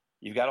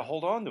 You've got to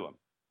hold on to them.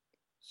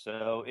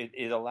 So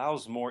it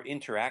allows more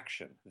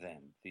interaction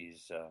than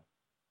these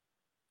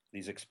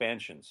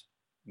expansions.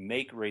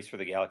 Make Race for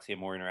the Galaxy a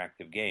more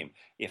interactive game,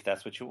 if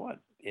that's what you want.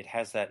 It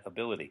has that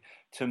ability.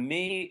 To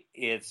me,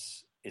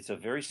 it's a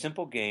very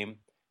simple game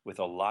with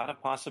a lot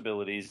of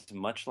possibilities,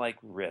 much like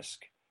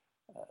Risk.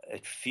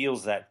 It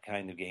feels that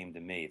kind of game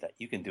to me, that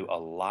you can do a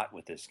lot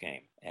with this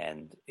game.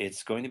 And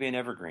it's going to be an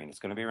evergreen. It's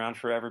going to be around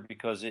forever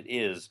because it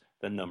is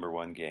the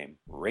 #1 game.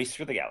 Race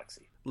for the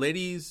Galaxy.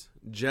 Ladies,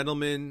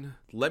 gentlemen,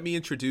 let me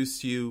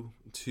introduce you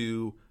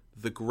to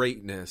the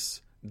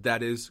greatness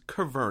that is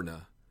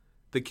Caverna,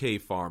 the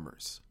Cave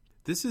Farmers.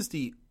 This is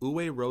the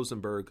Uwe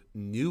Rosenberg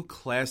new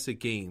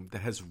classic game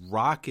that has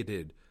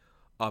rocketed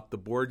up the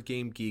Board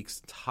Game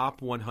Geek's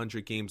top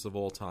 100 games of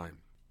all time.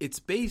 Its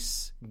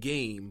base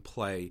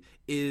gameplay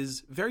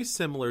is very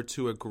similar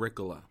to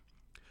Agricola.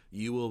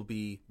 You will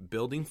be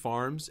building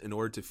farms in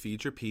order to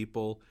feed your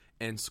people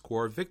and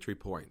score victory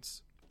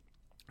points.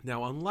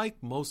 Now,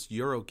 unlike most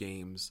Euro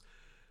games,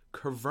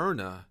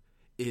 Caverna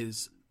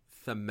is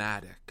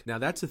thematic. Now,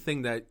 that's a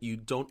thing that you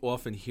don't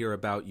often hear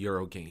about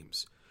Euro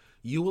games.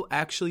 You will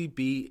actually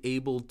be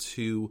able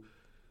to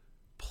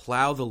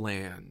plow the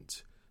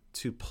land,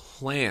 to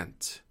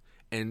plant,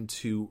 and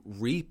to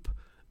reap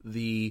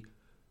the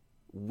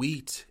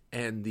wheat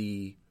and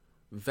the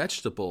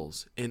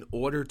vegetables in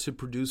order to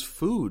produce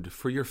food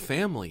for your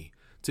family,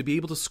 to be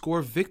able to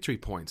score victory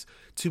points,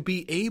 to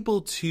be able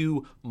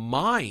to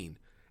mine.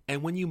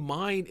 And when you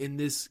mine in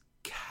this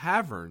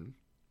cavern,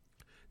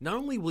 not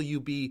only will you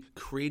be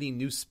creating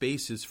new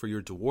spaces for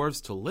your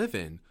dwarves to live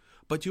in,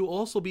 but you'll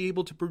also be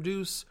able to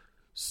produce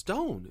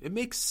stone. It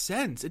makes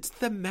sense. It's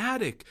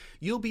thematic.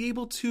 You'll be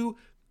able to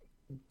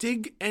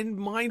dig and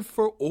mine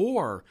for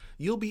ore.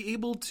 You'll be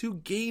able to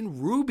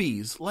gain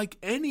rubies like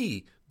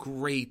any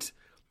great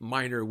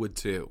miner would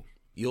do.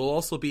 You'll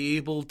also be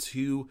able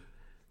to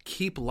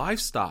keep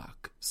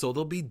livestock. So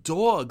there'll be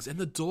dogs, and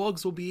the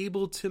dogs will be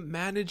able to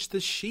manage the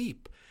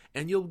sheep.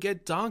 And you'll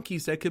get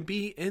donkeys that could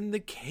be in the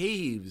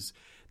caves.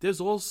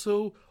 There's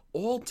also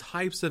all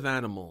types of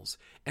animals,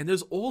 and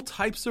there's all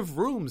types of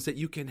rooms that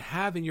you can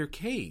have in your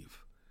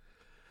cave.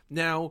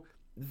 Now,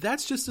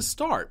 that's just a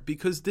start,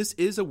 because this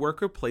is a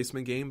worker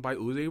placement game by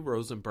Uwe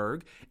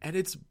Rosenberg, and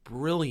it's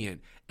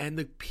brilliant, and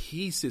the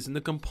pieces and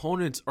the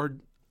components are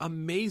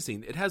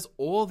amazing. It has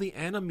all the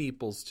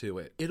Meeples to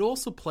it. It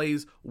also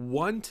plays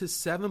 1 to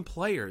 7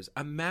 players.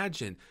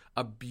 Imagine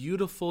a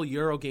beautiful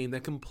Euro game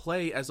that can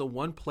play as a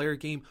 1-player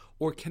game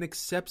or can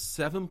accept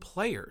 7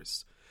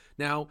 players.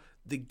 Now,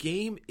 the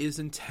game is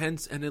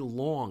intense and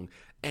long,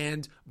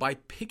 and by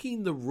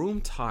picking the room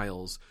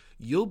tiles,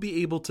 you'll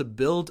be able to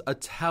build a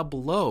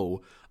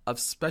tableau of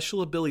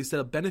special abilities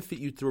that'll benefit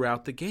you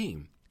throughout the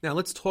game. Now,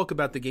 let's talk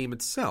about the game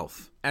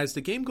itself. As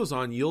the game goes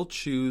on, you'll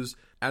choose,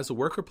 as a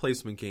worker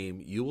placement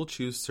game, you will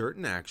choose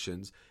certain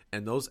actions,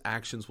 and those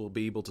actions will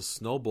be able to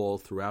snowball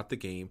throughout the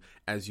game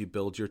as you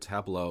build your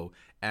tableau,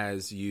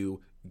 as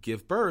you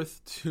give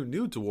birth to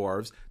new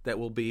dwarves that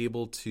will be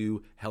able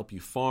to help you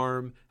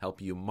farm,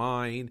 help you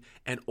mine,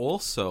 and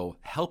also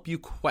help you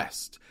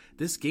quest.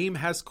 This game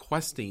has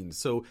questing,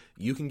 so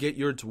you can get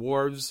your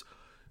dwarves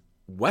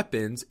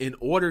weapons in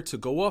order to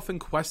go off and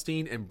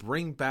questing and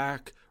bring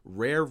back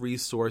rare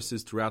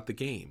resources throughout the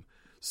game.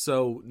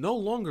 So no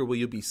longer will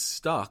you be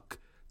stuck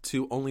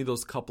to only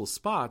those couple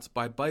spots.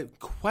 By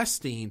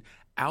questing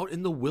out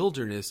in the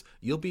wilderness,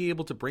 you'll be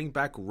able to bring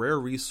back rare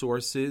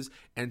resources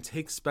and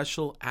take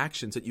special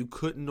actions that you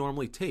couldn't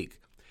normally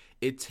take.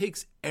 It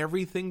takes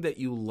everything that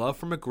you love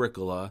from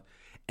Agricola,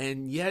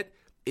 and yet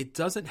it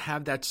doesn't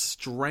have that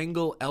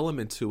strangle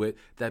element to it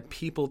that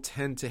people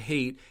tend to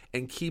hate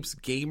and keeps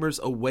gamers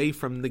away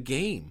from the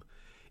game.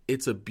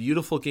 It's a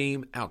beautiful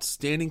game,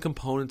 outstanding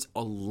components,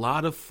 a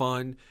lot of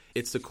fun.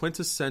 It's the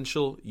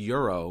quintessential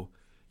Euro.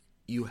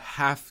 You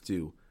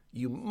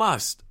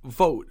must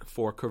vote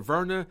for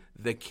Caverna,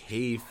 the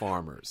Cave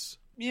Farmers.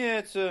 Yeah,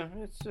 it's a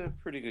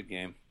pretty good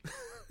game.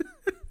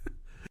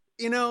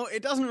 You know,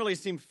 it doesn't really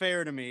seem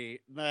fair to me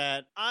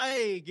that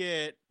I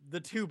get the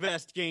 2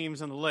 best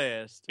games on the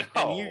list,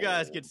 and you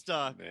guys get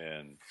stuck.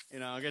 Man.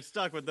 Get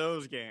stuck with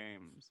those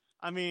games.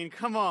 I mean,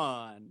 come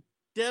on.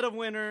 Dead of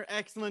Winter,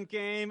 excellent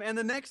game. And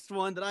the next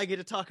one that I get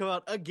to talk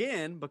about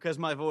again, because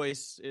my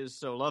voice is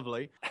so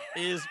lovely,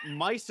 is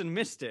Mice and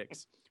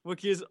Mystics,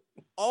 which is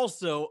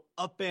also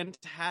a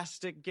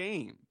fantastic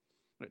game.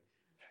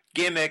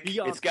 Gimmick.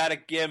 It's got a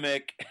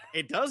gimmick.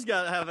 It does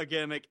have a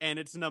gimmick, and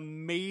it's an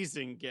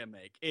amazing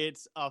gimmick.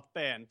 It's a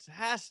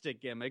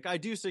fantastic gimmick. I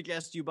do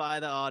suggest you buy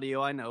the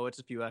audio. I know it's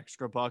a few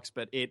extra bucks,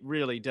 but it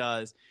really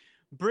does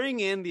bring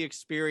in the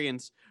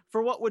experience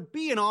for what would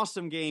be an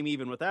awesome game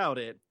even without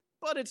it,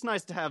 but it's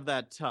nice to have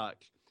that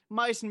touch.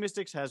 Mice and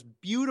Mystics has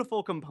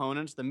beautiful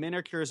components. The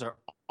miniatures are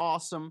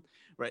awesome.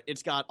 Right,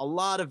 it's got a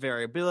lot of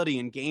variability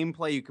in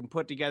gameplay. You can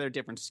put together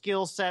different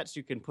skill sets.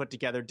 You can put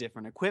together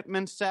different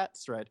equipment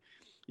sets, right?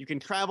 You can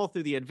travel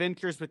through the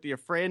adventures with your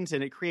friends,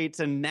 and it creates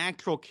a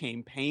natural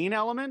campaign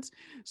element.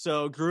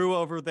 So Drew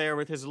over there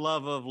with his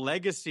love of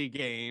legacy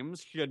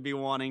games should be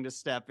wanting to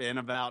step in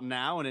about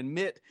now and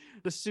admit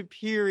the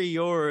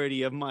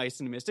superiority of Mice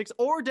and Mystics,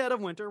 or Dead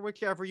of Winter,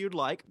 whichever you'd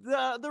like.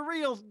 The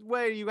real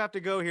way you have to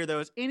go here, though,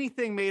 is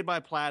anything made by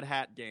Plaid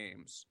Hat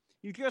Games.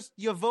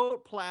 You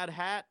vote Plaid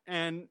Hat,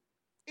 and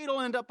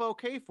it'll end up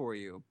okay for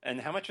you. And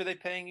how much are they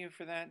paying you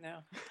for that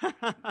now?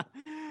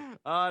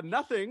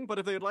 Nothing, but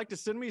if they'd like to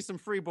send me some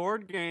free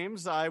board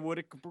games, I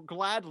would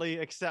gladly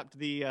accept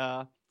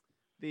the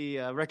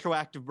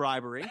retroactive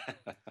bribery.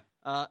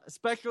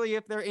 Especially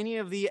if there are any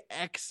of the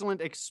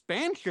excellent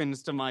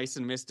expansions to Mice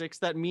and Mystics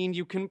that mean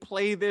you can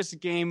play this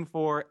game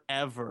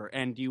forever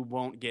and you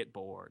won't get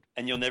bored.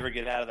 And you'll never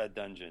get out of that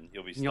dungeon.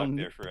 You'll be stuck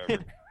there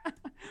forever.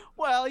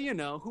 Well,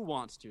 who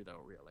wants to,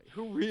 though, really?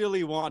 Who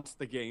really wants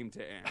the game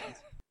to end?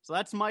 So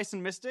that's Mice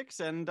and Mystics,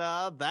 and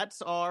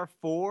that's our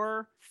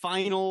 4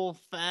 final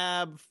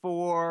fab,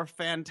 4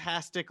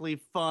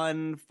 fantastically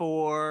fun,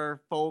 4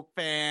 folk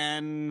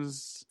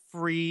fans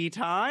free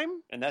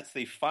time. And that's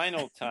the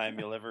final time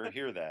you'll ever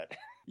hear that.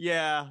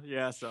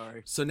 Yeah,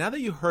 sorry. So now that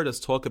you heard us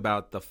talk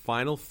about the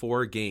final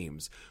 4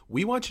 games,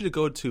 we want you to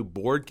go to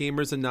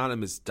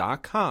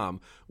BoardGamersAnonymous.com,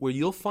 where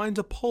you'll find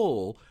a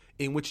poll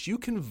in which you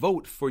can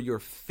vote for your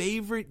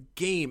favorite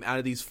game out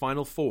of these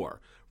final 4.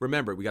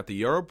 Remember, we got the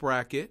Euro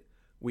bracket,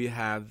 we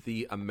have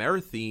the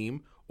Ameritheme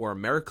or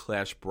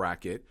Americlash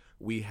bracket,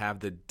 we have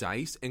the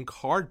Dice and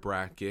Card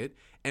bracket,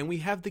 and we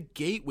have the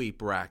Gateway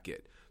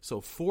bracket.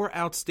 So 4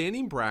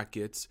 outstanding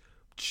brackets.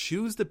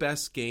 Choose the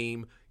best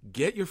game,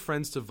 get your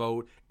friends to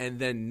vote, and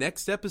then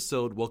next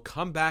episode we'll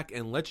come back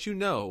and let you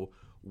know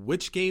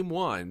which game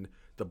won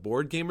the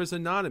Board Gamers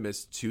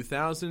Anonymous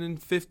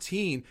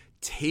 2015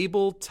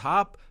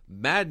 Tabletop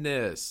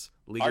Madness.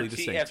 Legally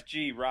distinct.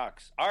 RTFG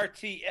rocks.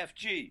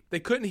 RTFG. They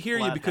couldn't hear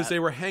Plaid you because Hat. they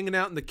were hanging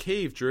out in the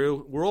cave,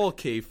 Drew. We're all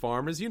cave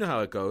farmers. You know how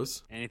it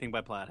goes. Anything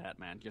by Plaid Hat,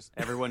 man. Just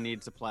everyone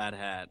needs a plaid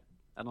hat.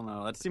 I don't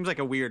know. That seems like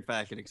a weird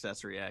fashion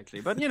accessory, actually.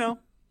 But,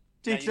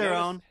 teach their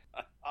own.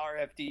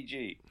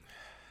 RFDG.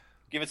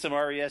 Give it some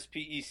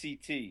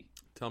RESPECT.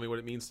 Tell me what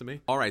it means to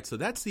me. All right, so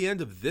that's the end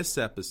of this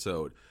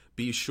episode.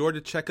 Be sure to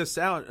check us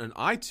out on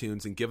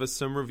iTunes and give us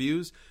some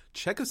reviews.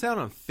 Check us out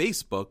on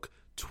Facebook,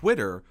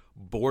 Twitter,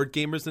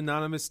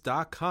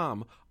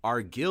 BoardGamersAnonymous.com,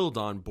 our guild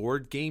on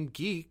Board Game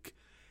Geek.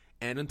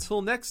 And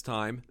until next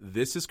time,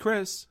 this is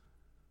Chris.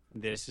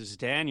 This is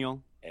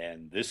Daniel.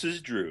 And this is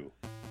Drew.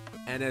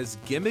 And as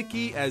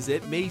gimmicky as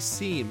it may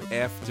seem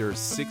after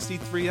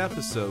 63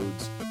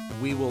 episodes,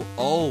 we will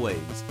always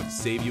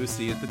save you a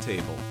seat at the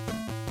table.